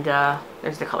 And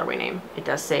there's the colorway name. It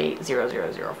does say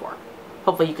 0004.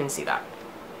 Hopefully you can see that.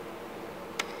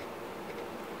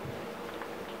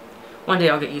 One day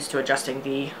I'll get used to adjusting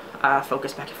the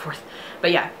focus back and forth.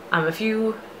 But yeah, a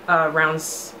few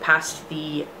rounds past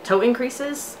the toe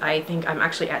increases. I think I'm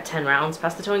actually at 10 rounds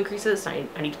past the toe increases. I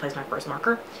need to place my first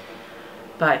marker.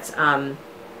 But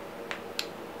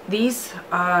these,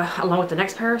 along with the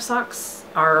next pair of socks,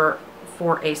 are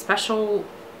for a special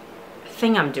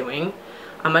thing I'm doing.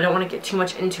 I don't want to get too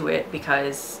much into it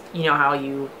because you know how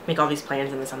you make all these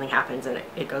plans and then something happens and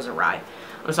it goes awry.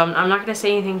 So I'm not going to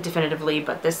say anything definitively,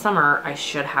 but this summer I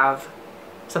should have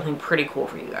something pretty cool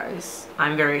for you guys.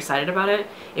 I'm very excited about it.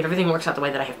 If everything works out the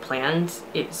way that I have planned,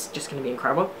 it's just going to be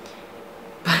incredible.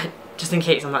 But just in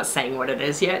case, I'm not saying what it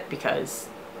is yet because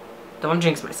I don't want to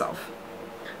jinx myself.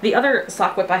 The other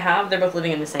sock whip I have, they're both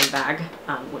living in the same bag,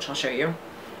 which I'll show you,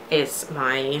 is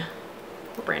my,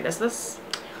 what brand is this?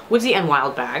 Woodsy and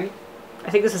Wild bag.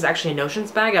 I think this is actually a Notions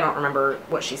bag. I don't remember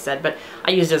what she said, but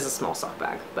I used it as a small sock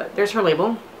bag. But there's her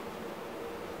label.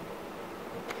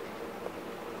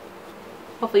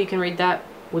 Hopefully you can read that.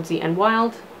 Woodsy and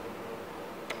Wild.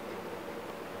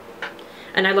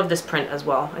 And I love this print as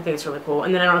well. I think it's really cool.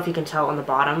 And then I don't know if you can tell on the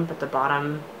bottom, but the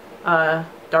bottom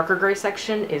darker gray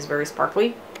section is very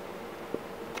sparkly.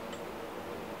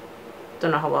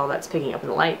 Don't know how well that's picking up in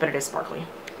the light, but it is sparkly.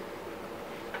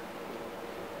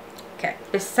 Okay,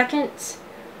 the second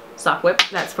sock whip,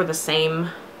 that's for the same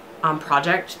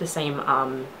project, the same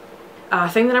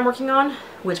thing that I'm working on,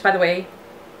 which by the way,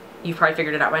 you've probably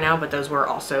figured it out by now, but those were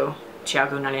also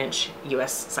Chiago 9-inch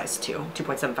US size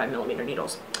 2.75 millimeter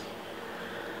needles,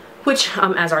 which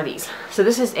as are these. So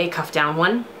this is a cuff down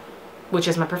one, which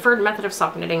is my preferred method of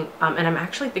sock knitting, and I'm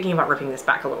actually thinking about ripping this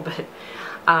back a little bit.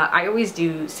 I always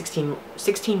do 16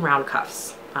 round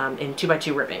cuffs in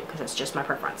 2x2 ribbing because that's just my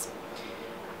preference.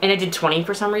 And I did 20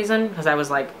 for some reason because I was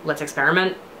like, let's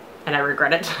experiment, and I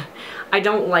regret it. I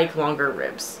don't like longer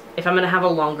ribs. If I'm going to have a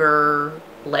longer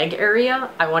leg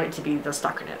area, I want it to be the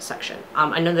stockinette section.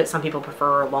 I know that some people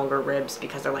prefer longer ribs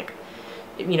because they're like,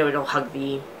 you know, it'll hug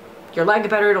your leg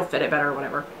better, it'll fit it better,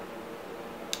 whatever.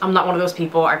 I'm not one of those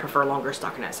people. I prefer longer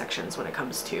stockinette sections when it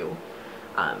comes to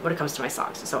my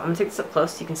socks. So I'm going to take this up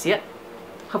close so you can see it.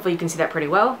 Hopefully you can see that pretty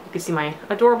well. You can see my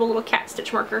adorable little cat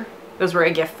stitch marker. Those were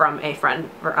a gift from a friend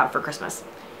for Christmas.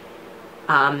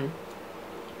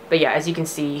 But yeah, as you can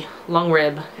see, long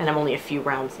rib, and I'm only a few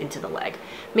rounds into the leg.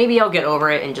 Maybe I'll get over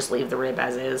it and just leave the rib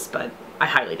as is, but I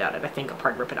highly doubt it. I think I'll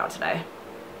probably rip it out today.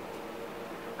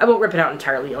 I won't rip it out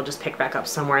entirely. I'll just pick back up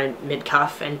somewhere in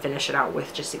mid-cuff and finish it out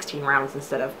with just 16 rounds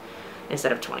instead of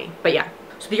 20. But yeah,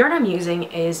 so the yarn I'm using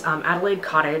is Adelaide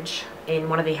Cottage in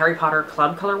one of the Harry Potter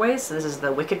Club colorways. So this is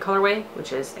the Wicked colorway,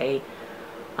 which is a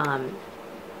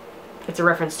it's a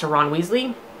reference to Ron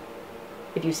Weasley.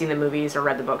 If you've seen the movies or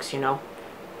read the books, you know.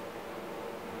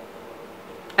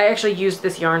 I actually used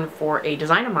this yarn for a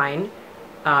design of mine,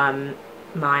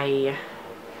 my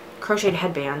crocheted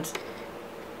headband.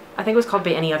 I think it was called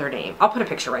by any other name. I'll put a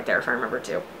picture right there if I remember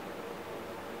to.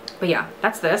 But yeah,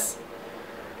 that's this.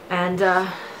 And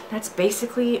that's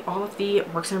basically all of the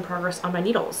works in progress on my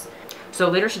needles. So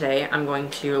later today, I'm going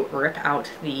to rip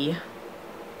out the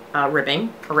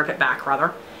ribbing, or rip it back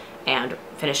rather, and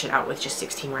finish it out with just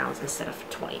 16 rounds instead of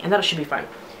 20. And that should be fun.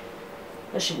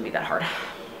 That shouldn't be that hard.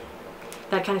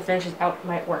 That kind of finishes out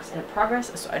my works in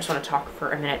progress. So I just want to talk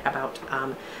for a minute about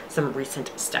some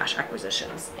recent stash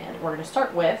acquisitions. And we're going to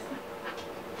start with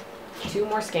 2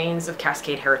 more skeins of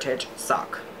Cascade Heritage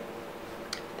sock.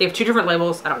 They have 2 different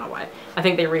labels. I don't know why. I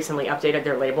think they recently updated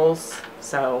their labels.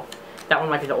 So that one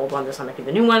might be the old one. This one might be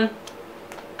the new one.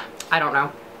 I don't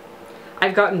know.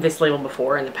 I've gotten this label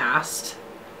before in the past.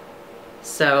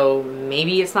 So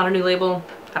maybe it's not a new label.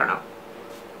 I don't know.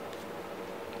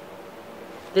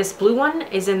 This blue one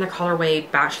is in the colorway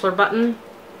Bachelor Button.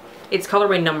 It's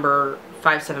colorway number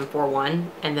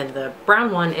 5741, and then the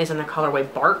brown one is in the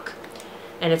colorway Bark,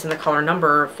 and it's in the color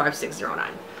number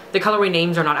 5609. The colorway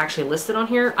names are not actually listed on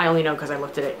here. I only know because I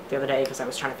looked at it the other day because I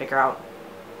was trying to figure out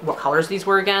what colors these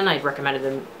were again. I recommended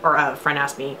them, or a friend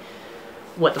asked me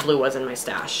what the blue was in my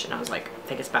stash, and I was like, I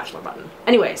think it's Bachelor Button.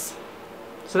 Anyways,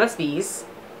 so that's these.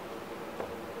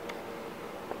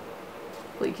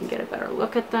 Hopefully you can get a better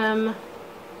look at them.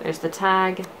 There's the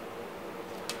tag.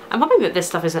 I'm hoping that this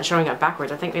stuff isn't showing up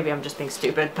backwards. I think maybe I'm just being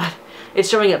stupid, but it's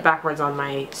showing up backwards on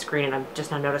my screen and I'm just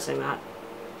now noticing that.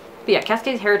 But yeah,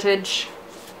 Cascade Heritage,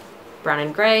 brown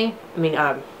and gray. I mean,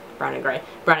 brown and gray.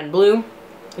 Brown and blue.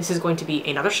 This is going to be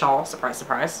another shawl, surprise,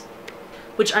 surprise,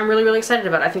 which I'm really, really excited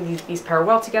about. I think these pair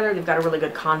well together. They've got a really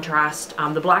good contrast.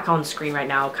 The black on screen right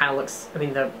now kind of looks, I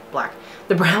mean the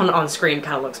brown on screen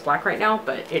kind of looks black right now,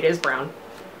 but it is brown.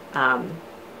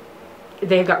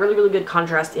 They've got really, really good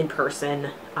contrast in person.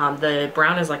 The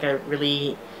brown is like a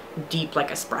really deep,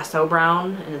 like espresso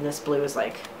brown, and then this blue is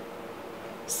like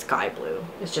sky blue.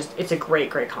 It's a great,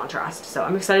 great contrast. So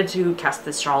I'm excited to cast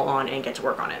this shawl on and get to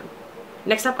work on it.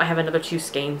 Next up, I have another 2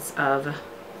 skeins of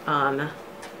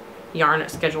yarn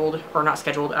scheduled, or not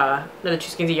scheduled, another 2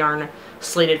 skeins of yarn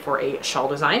slated for a shawl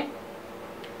design.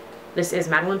 This is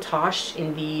Madeline Tosh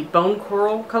in the Bone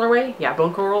Coral colorway. Yeah,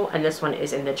 Bone Coral, and this one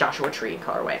is in the Joshua Tree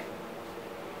colorway.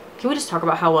 Can we just talk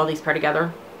about how well these pair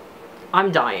together?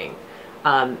 I'm dying.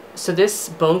 So this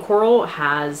Bone Coral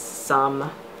has some,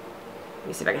 let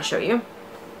me see if I can show you.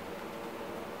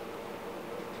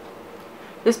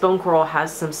 This Bone Coral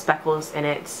has some speckles in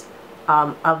it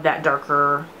of that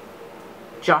darker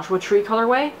Joshua Tree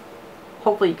colorway.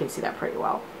 Hopefully you can see that pretty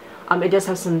well. It does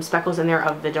have some speckles in there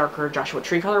of the darker Joshua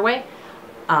Tree colorway.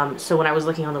 So when I was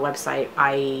looking on the website,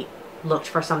 I looked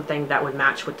for something that would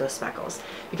match with those speckles,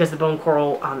 because the Bone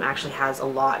Coral actually has a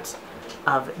lot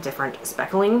of different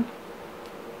speckling.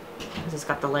 It's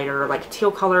got the lighter like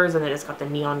teal colors, and then it's got the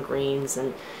neon greens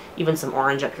and even some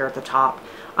orange up here at the top.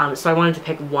 So I wanted to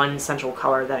pick one central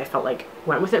color that I felt like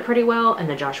went with it pretty well, and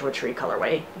the Joshua Tree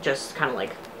colorway just kind of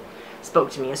like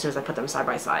spoke to me as soon as I put them side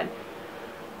by side.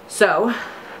 So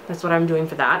that's what I'm doing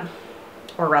for that,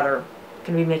 or rather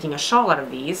going to be making a shawl out of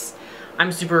these.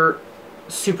 I'm super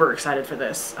excited for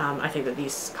this. I think that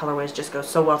these colorways just go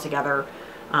so well together,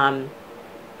 and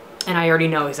I already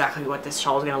know exactly what this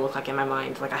shawl is going to look like in my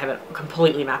mind. Like, I have it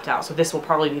completely mapped out, so this will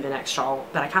probably be the next shawl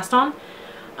that I cast on,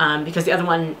 because the other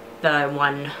one, the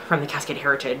one from the Cascade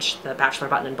Heritage, the Bachelor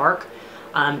Button and Bark,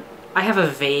 I have a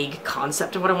vague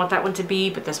concept of what I want that one to be,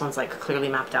 but this one's like clearly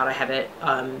mapped out. I have it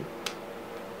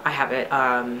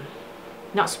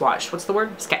not swatched, what's the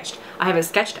word? Sketched. I have it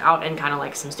sketched out and kind of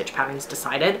like some stitch patterns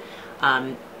decided.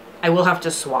 I will have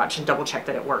to swatch and double check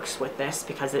that it works with this,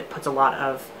 because it puts a lot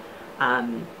of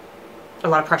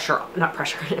pressure, not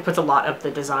pressure, it puts a lot of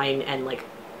the design and like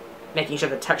making sure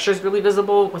the texture is really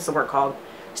visible. What's the word called?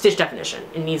 Stitch definition.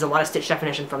 It needs a lot of stitch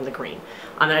definition from the green.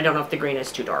 And I don't know if the green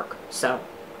is too dark. So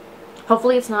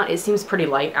hopefully it's not. It seems pretty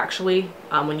light actually.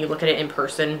 When you look at it in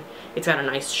person, it's got a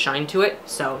nice shine to it.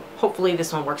 So hopefully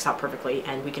this one works out perfectly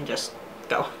and we can just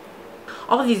go.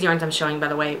 All of these yarns I'm showing, by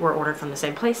the way, were ordered from the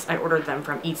same place. I ordered them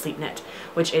from Eat Sleep Knit,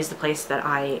 which is the place that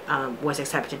I was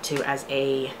accepted to as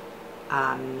a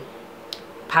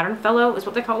pattern fellow, is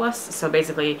what they call us. So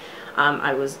basically,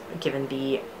 I was given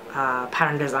the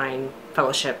pattern design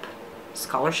fellowship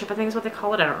scholarship, I think is what they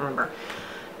call it. I don't remember.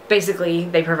 Basically,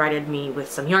 they provided me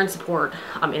with some yarn support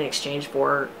in exchange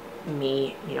for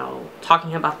me, you know,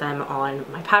 talking about them on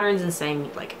my patterns and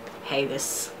saying like, hey,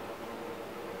 this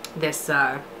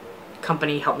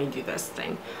company helped me do this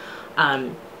thing,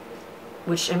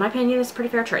 which in my opinion is pretty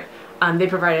fair trade. They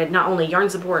provided not only yarn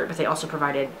support, but they also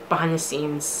provided behind the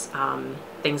scenes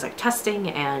things like testing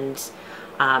and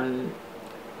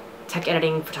tech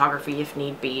editing, photography if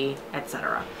need be,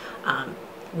 etc.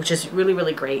 Which is really,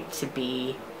 really great to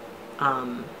be,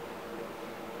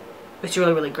 it's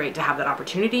really, really great to have that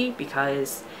opportunity,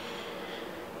 because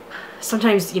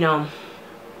sometimes, you know,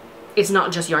 it's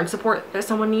not just yarn support that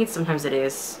someone needs. Sometimes it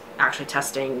is actually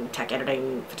testing, tech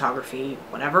editing, photography,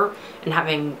 whatever, and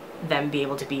having them be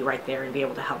able to be right there and be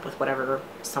able to help with whatever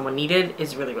someone needed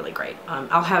is really, really great.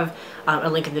 I'll have a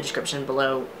link in the description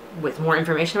below with more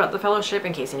information about the fellowship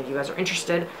in case any of you guys are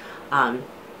interested and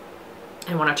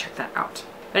want to check that out.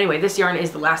 But anyway, this yarn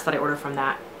is the last that I ordered from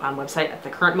that website at the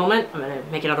current moment. I'm going to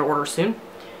make another order soon.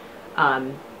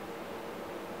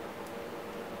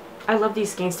 I I love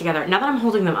these skeins together. Now that I'm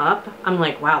holding them up, I'm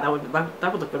like, wow, that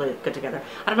would look really good together.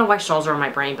 I don't know why shawls are on my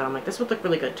brain, but I'm like, this would look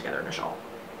really good together in a shawl.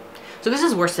 So this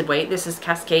is worsted weight. This is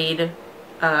Cascade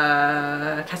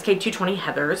 220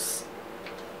 Heathers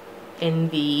in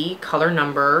the color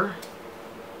number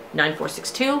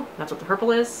 9462. That's what the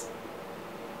purple is.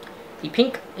 The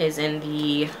pink is in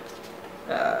the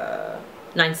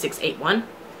 9681.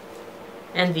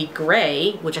 And the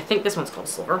gray, which I think this one's called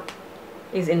silver,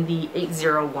 is in the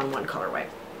 8011 colorway.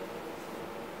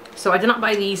 So I did not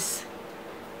buy these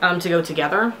to go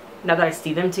together. Now that I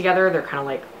see them together, they're kind of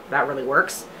like, that really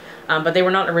works. But they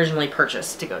were not originally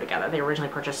purchased to go together. They were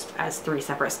originally purchased as 3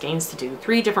 separate skeins to do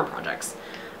 3 different projects.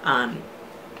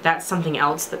 That's something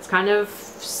else that's kind of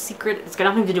secret. It's got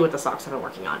nothing to do with the socks I've been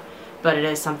working on, but it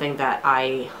is something that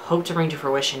I hope to bring to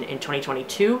fruition in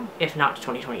 2022, if not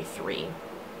 2023.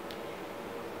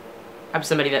 I'm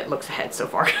somebody that looks ahead so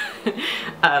far.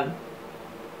 But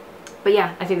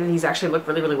yeah, I think that these actually look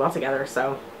really, really well together,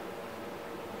 so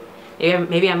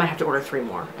maybe I might have to order 3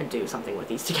 more and do something with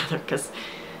these together, because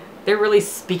they're really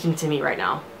speaking to me right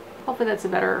now. Hopefully that's a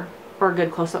better or a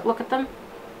good close-up look at them.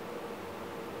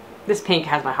 This pink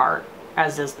has my heart,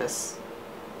 as does this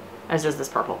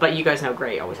purple. But you guys know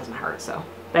gray always has my heart, so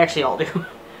they actually all do.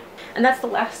 And that's the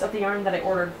last of the yarn that I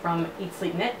ordered from Eat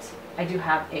Sleep Knit. I do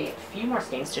have a few more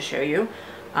skeins to show you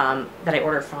that I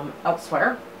ordered from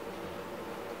Elsewhere.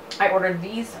 I ordered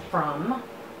these from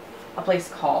a place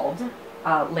called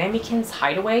Lamekind's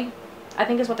Hideaway, I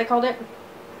think is what they called it.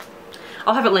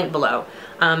 I'll have it linked below.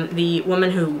 The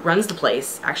woman who runs the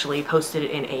place actually posted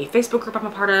it in a Facebook group I'm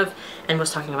a part of and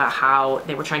was talking about how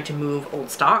they were trying to move old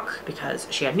stock because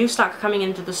she had new stock coming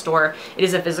into the store. It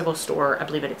is a physical store. I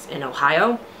believe it's in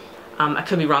Ohio. I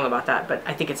could be wrong about that, but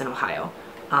I think it's in Ohio.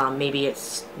 Maybe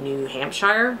it's New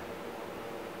Hampshire.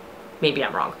 Maybe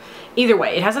I'm wrong. Either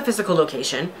way, it has a physical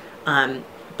location,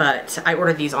 but I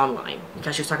ordered these online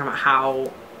because she was talking about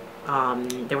how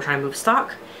they were trying to move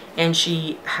stock, and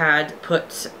she had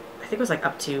put, I think it was like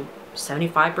up to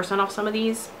 75% off some of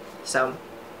these. So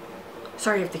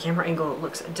sorry if the camera angle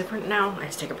looks different now. I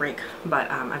had to take a break,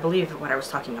 but I believe what I was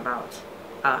talking about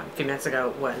a few minutes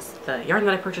ago was the yarn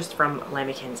that I purchased from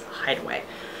Lamekind's Hideaway,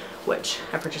 which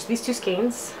I purchased these 2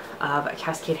 skeins of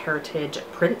Cascade Heritage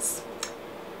prints.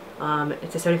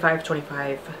 It's a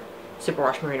 75-25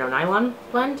 superwash merino nylon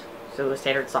blend, so the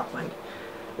standard sock blend,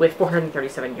 with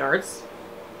 437 yards.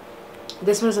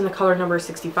 This one's in the color number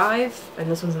 65, and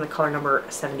this one's in the color number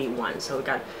 71. So we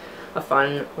got a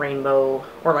fun rainbow,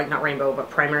 or like not rainbow,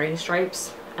 but primary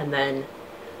stripes, and then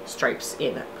stripes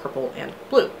in purple and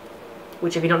blue.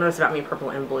 Which, if you don't know this about me,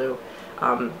 purple and blue,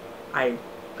 I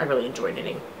really enjoy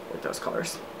knitting with those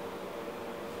colors.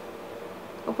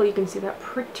 Hopefully you can see that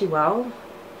pretty well.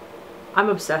 I'm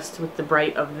obsessed with the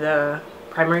bright of the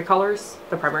primary colors,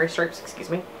 the primary stripes, excuse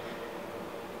me.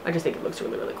 I just think it looks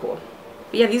really, really cool.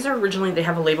 But yeah, these are originally, they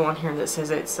have a label on here that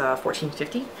says it's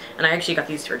 $14.50, and I actually got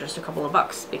these for just a couple of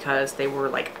bucks because they were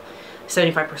like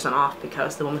 75% off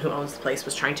because the woman who owns the place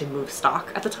was trying to move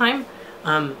stock at the time,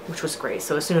 which was great.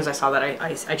 So as soon as I saw that,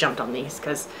 I jumped on these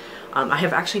because I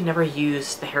have actually never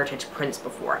used the Heritage prints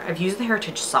before. I've used the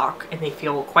Heritage sock and they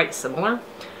feel quite similar.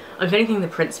 If anything, the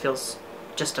prints feels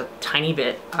just a tiny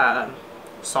bit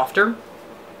softer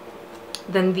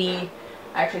than the,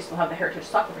 I actually still have the Heritage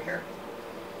sock over here.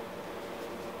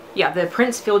 Yeah, the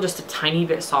prints feel just a tiny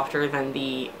bit softer than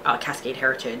the Cascade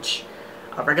Heritage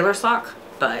regular sock,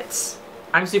 but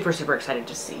I'm super, super excited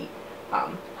to see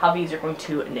how these are going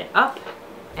to knit up,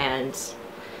 and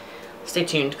stay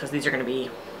tuned because these are going to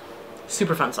be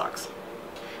super fun socks.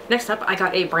 Next up, I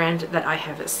got a brand that I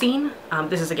have seen.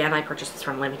 This is, again, I purchased this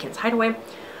from Lamekind's Hideaway.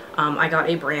 I got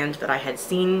a brand that I had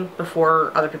seen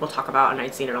before other people talk about, and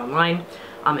I'd seen it online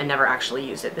and never actually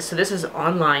used it. So this is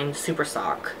Online Super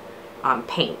Sock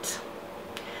Paint.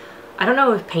 I don't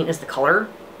know if paint is the color,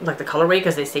 like the colorway,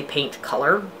 because they say paint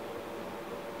color.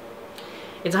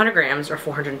 It's 100 grams or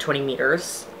 420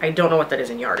 meters. I don't know what that is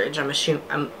in yardage. I'm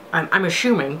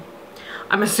assuming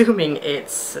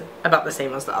it's about the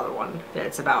same as the other one.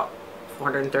 It's about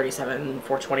 437,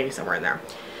 420, somewhere in there.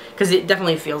 Because it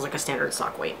definitely feels like a standard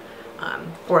sock weight,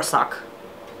 or a sock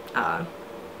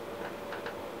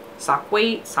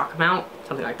weight, sock amount,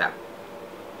 something like that.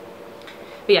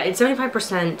 But yeah, it's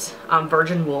 75%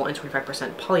 virgin wool and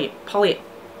 25%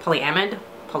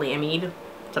 polyamide,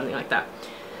 something like that.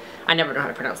 I never know how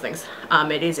to pronounce things.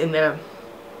 It is in the,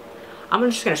 I'm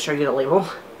just going to show you the label,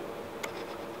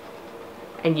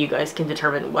 and you guys can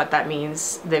determine what that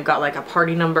means. They've got like a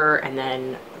party number and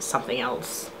then something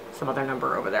else, some other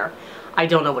number over there. I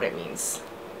don't know what it means.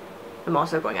 I'm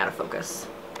also going out of focus.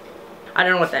 I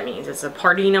don't know what that means. It's a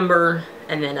party number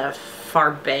and then a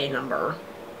Farbe number.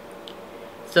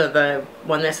 So the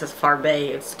one that says Farbe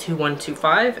is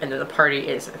 2125, and then the party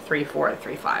is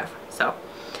 3435. So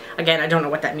again, I don't know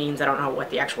what that means. I don't know what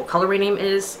the actual colorway name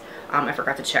is. I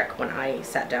forgot to check when I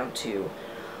sat down to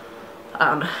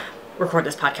record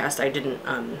this podcast. I didn't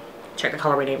check the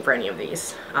colorway name for any of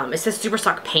these. It says Super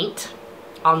Stock Paint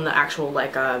on the actual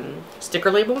like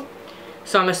sticker label.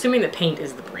 So I'm assuming that Paint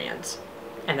is the brand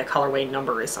and the colorway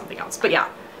number is something else. But yeah,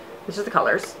 these are the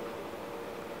colors.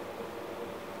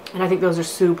 And I think those are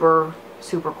super,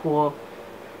 super cool.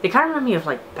 They kind of remind me of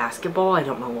like basketball. I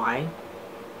don't know why.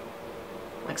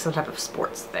 Like some type of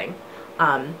sports thing.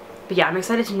 But yeah, I'm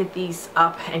excited to knit these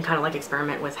up and kind of like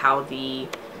experiment with how the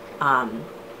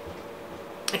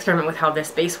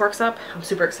this base works up. I'm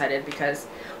super excited because,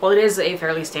 well, it is a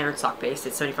fairly standard sock base.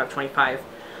 It's 75-25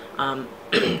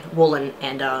 woolen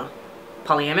and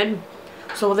polyamide.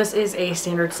 So this is a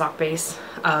standard sock base,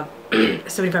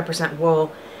 75%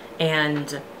 wool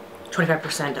and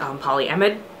 25%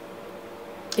 polyamide.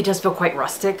 It does feel quite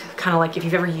rustic, kind of like if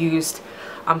you've ever used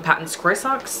patent square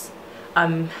socks.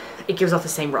 It gives off the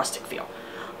same rustic feel.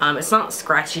 It's not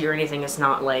scratchy or anything. It's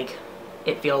not like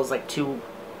it feels like too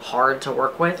hard to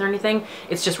work with or anything.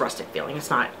 It's just rustic feeling. It's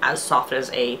not as soft as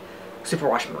a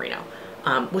superwash merino,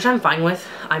 which I'm fine with.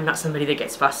 I'm not somebody that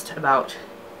gets fussed about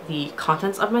the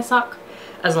contents of my sock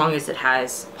as long as it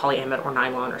has polyamide or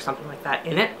nylon or something like that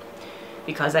in it,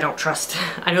 because I don't trust.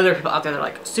 I know there are people out there that are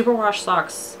like superwash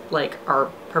socks like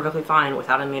are perfectly fine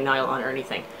without any nylon or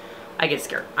anything. I get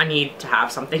scared. I need to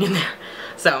have something in there.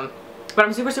 So, but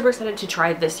I'm super, super excited to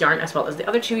try this yarn as well as the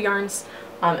other two yarns.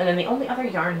 And then the only other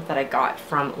yarn that I got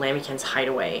from Lambikin's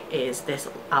Hideaway is this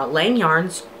Lang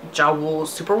Yarns Jaw Wool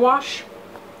Superwash.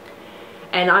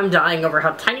 And I'm dying over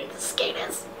how tiny this skein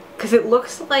is, because it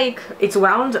looks like it's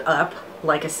wound up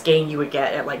like a skein you would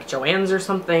get at like Joann's or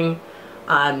something.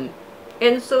 And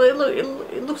so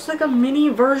it looks like a mini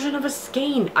version of a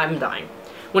skein. I'm dying.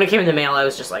 When it came in the mail, I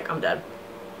was just like, I'm dead.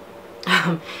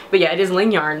 But yeah, it is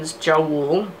Lang Yarns Jaw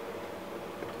Wool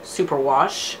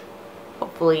Superwash.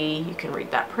 Hopefully you can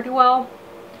read that pretty well.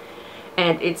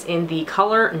 And it's in the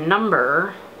color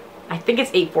number, I think it's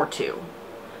 842.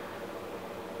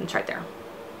 It's right there.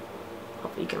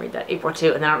 Hopefully you can read that,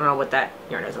 842, and I don't know what that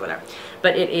yarn is over there.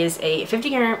 But it is a 50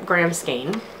 gram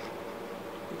skein. Let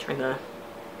me turn the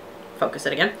focus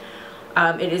it again.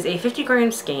 It is a 50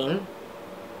 gram skein,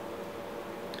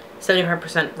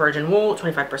 75% virgin wool,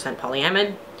 25%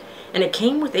 polyamide, and it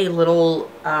came with a little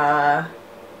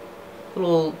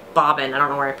bobbin. I don't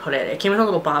know where I put it. It came with a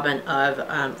little bobbin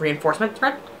of reinforcement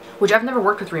thread, which I've never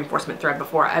worked with reinforcement thread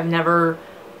before. I've never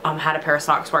had a pair of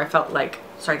socks where I felt like,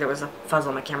 sorry, there was a fuzz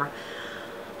on my camera.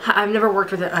 I've never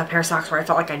worked with a pair of socks where I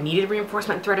felt like I needed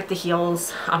reinforcement thread at the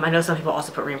heels. I know some people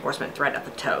also put reinforcement thread at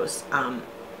the toes.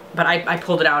 But I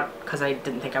pulled it out because I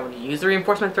didn't think I would use the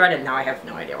reinforcement thread, and now I have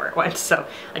no idea where it went. So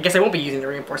I guess I won't be using the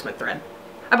reinforcement thread.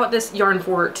 I bought this yarn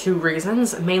for two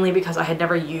reasons, mainly because I had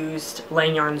never used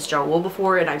Lang Yarns Jaw Wool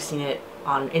before, and I've seen it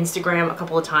on Instagram a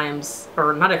couple of times,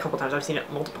 or not a couple of times, I've seen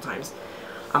it multiple times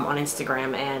on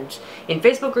Instagram and in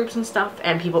Facebook groups and stuff,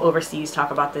 and people overseas talk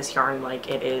about this yarn like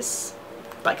it is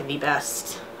like the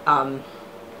best.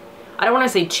 I don't want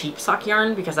to say cheap sock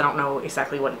yarn because I don't know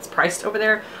exactly what it's priced over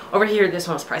there. Over here, this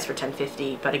one was priced for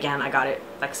 $10.50, but again, I got it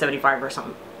like 75 or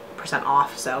something %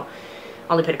 off, so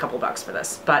I only paid a couple bucks for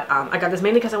this. But I got this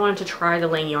mainly because I wanted to try the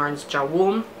Lang Yarns Jaw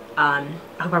Wool. I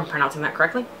hope I'm pronouncing that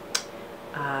correctly.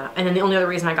 And then the only other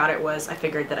reason I got it was I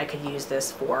figured that I could use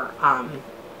this for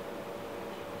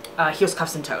heels,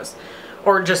 cuffs, and toes.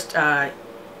 Or just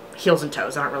heels and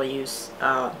toes. I don't really use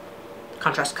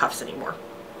contrast cuffs anymore.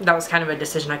 That was kind of a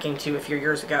decision I came to a few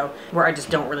years ago, where I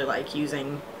just don't really like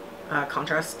using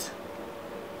contrast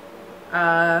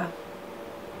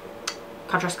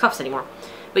cuffs anymore.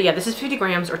 But yeah, this is 50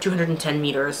 grams or 210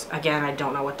 meters. Again, I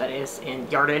don't know what that is in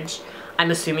yardage.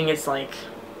 I'm assuming it's like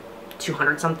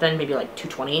 200 something, maybe like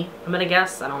 220, I'm gonna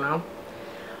guess. I don't know.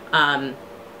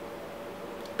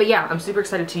 But yeah, I'm super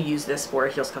excited to use this for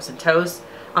heels, cuffs, and toes.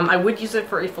 I would use it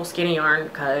for a full skein of yarn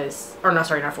because, or no,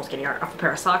 sorry, not full skein of yarn, a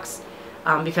pair of socks.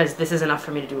 Because this is enough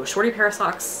for me to do a shorty pair of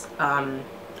socks. I'm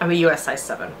a US size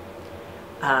 7.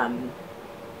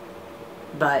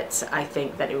 But I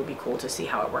think that it would be cool to see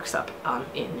how it works up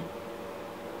in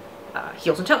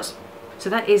heels and toes.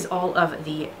 So that is all of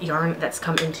the yarn that's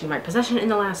come into my possession in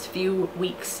the last few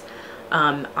weeks.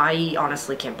 I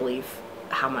honestly can't believe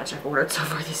how much I've ordered so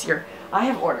far this year. I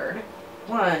have ordered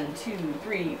 1, 2,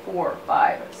 3, 4,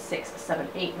 5, 6, 7,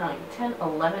 8, 9, 10,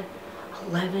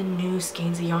 11 new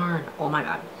skeins of yarn. Oh my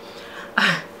god.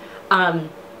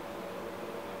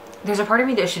 There's a part of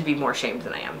me that should be more ashamed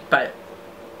than I am, but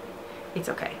it's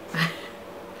okay.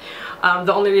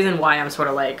 The only reason why I'm sort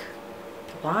of like,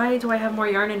 why do I have more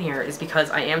yarn in here, is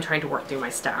because I am trying to work through my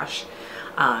stash.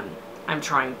 I'm not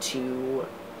trying to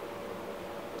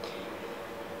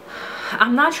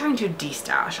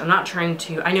destash. I'm not trying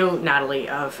to, I know Natalie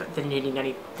of the Nitty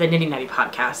Nutty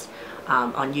podcast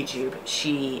on YouTube,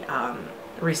 she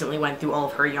recently went through all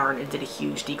of her yarn and did a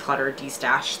huge declutter,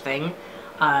 destash thing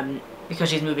because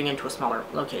she's moving into a smaller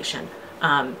location.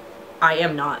 I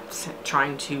am not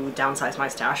trying to downsize my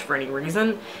stash for any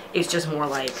reason. It's just more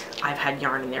like I've had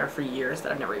yarn in there for years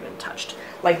that I've never even touched.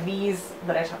 Like these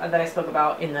that I spoke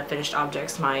about in the finished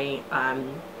objects, my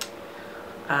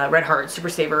Red Heart Super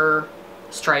Saver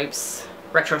stripes,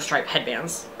 retro stripe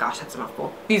headbands. Gosh, that's a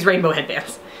mouthful. These rainbow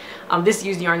headbands. This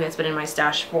used yarn that's been in my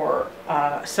stash for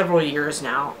several years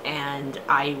now, and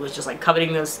I was just like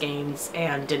coveting those skeins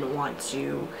and didn't want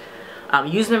to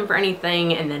use them for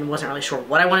anything, and then wasn't really sure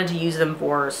what I wanted to use them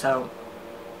for. So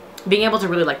being able to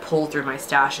really like pull through my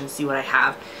stash and see what I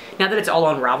have now that it's all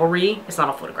on Ravelry, it's not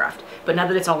all photographed, but now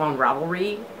that it's all on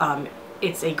Ravelry,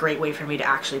 it's a great way for me to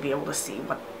actually be able to see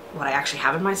what I actually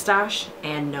have in my stash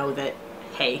and know that,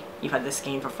 hey, you've had this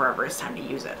skein for forever, it's time to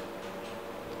use it.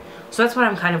 So that's what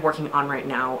I'm kind of working on right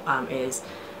now, is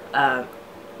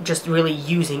just really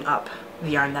using up the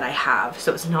yarn that I have.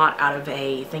 So it's not out of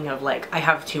a thing of like, I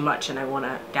have too much and I want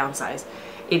to downsize.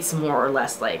 It's more or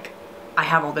less like, I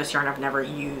have all this yarn I've never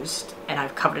used and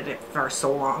I've coveted it for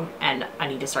so long and I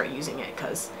need to start using it,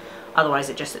 because otherwise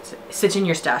it just sits in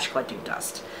your stash collecting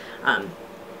dust.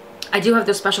 I do have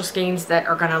those special skeins that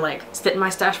are gonna like sit in my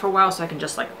stash for a while so I can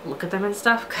just like look at them and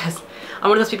stuff, because I'm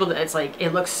one of those people that it's like,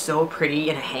 it looks so pretty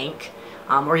in a hank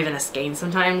or even a skein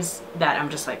sometimes that I'm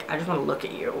just like, I just want to look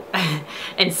at you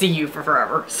and see you for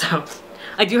forever. So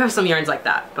I do have some yarns like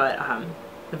that, but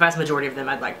the vast majority of them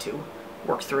I'd like to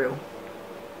work through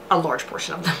a large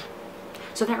portion of them.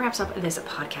 So that wraps up this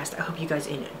podcast. I hope you guys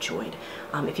enjoyed.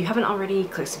 If you haven't already,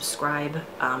 click subscribe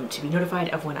to be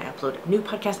notified of when I upload new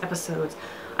podcast episodes.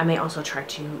 I may also try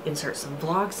to insert some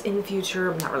vlogs in the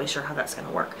future. I'm not really sure how that's going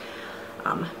to work.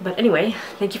 But anyway,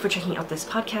 thank you for checking out this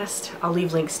podcast. I'll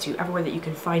leave links to everywhere that you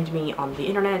can find me on the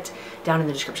internet down in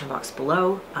the description box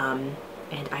below.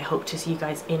 And I hope to see you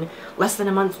guys in less than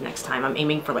a month next time. I'm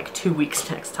aiming for like 2 weeks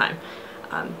next time.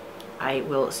 I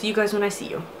will see you guys when I see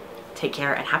you. Take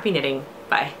care and happy knitting.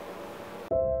 Bye.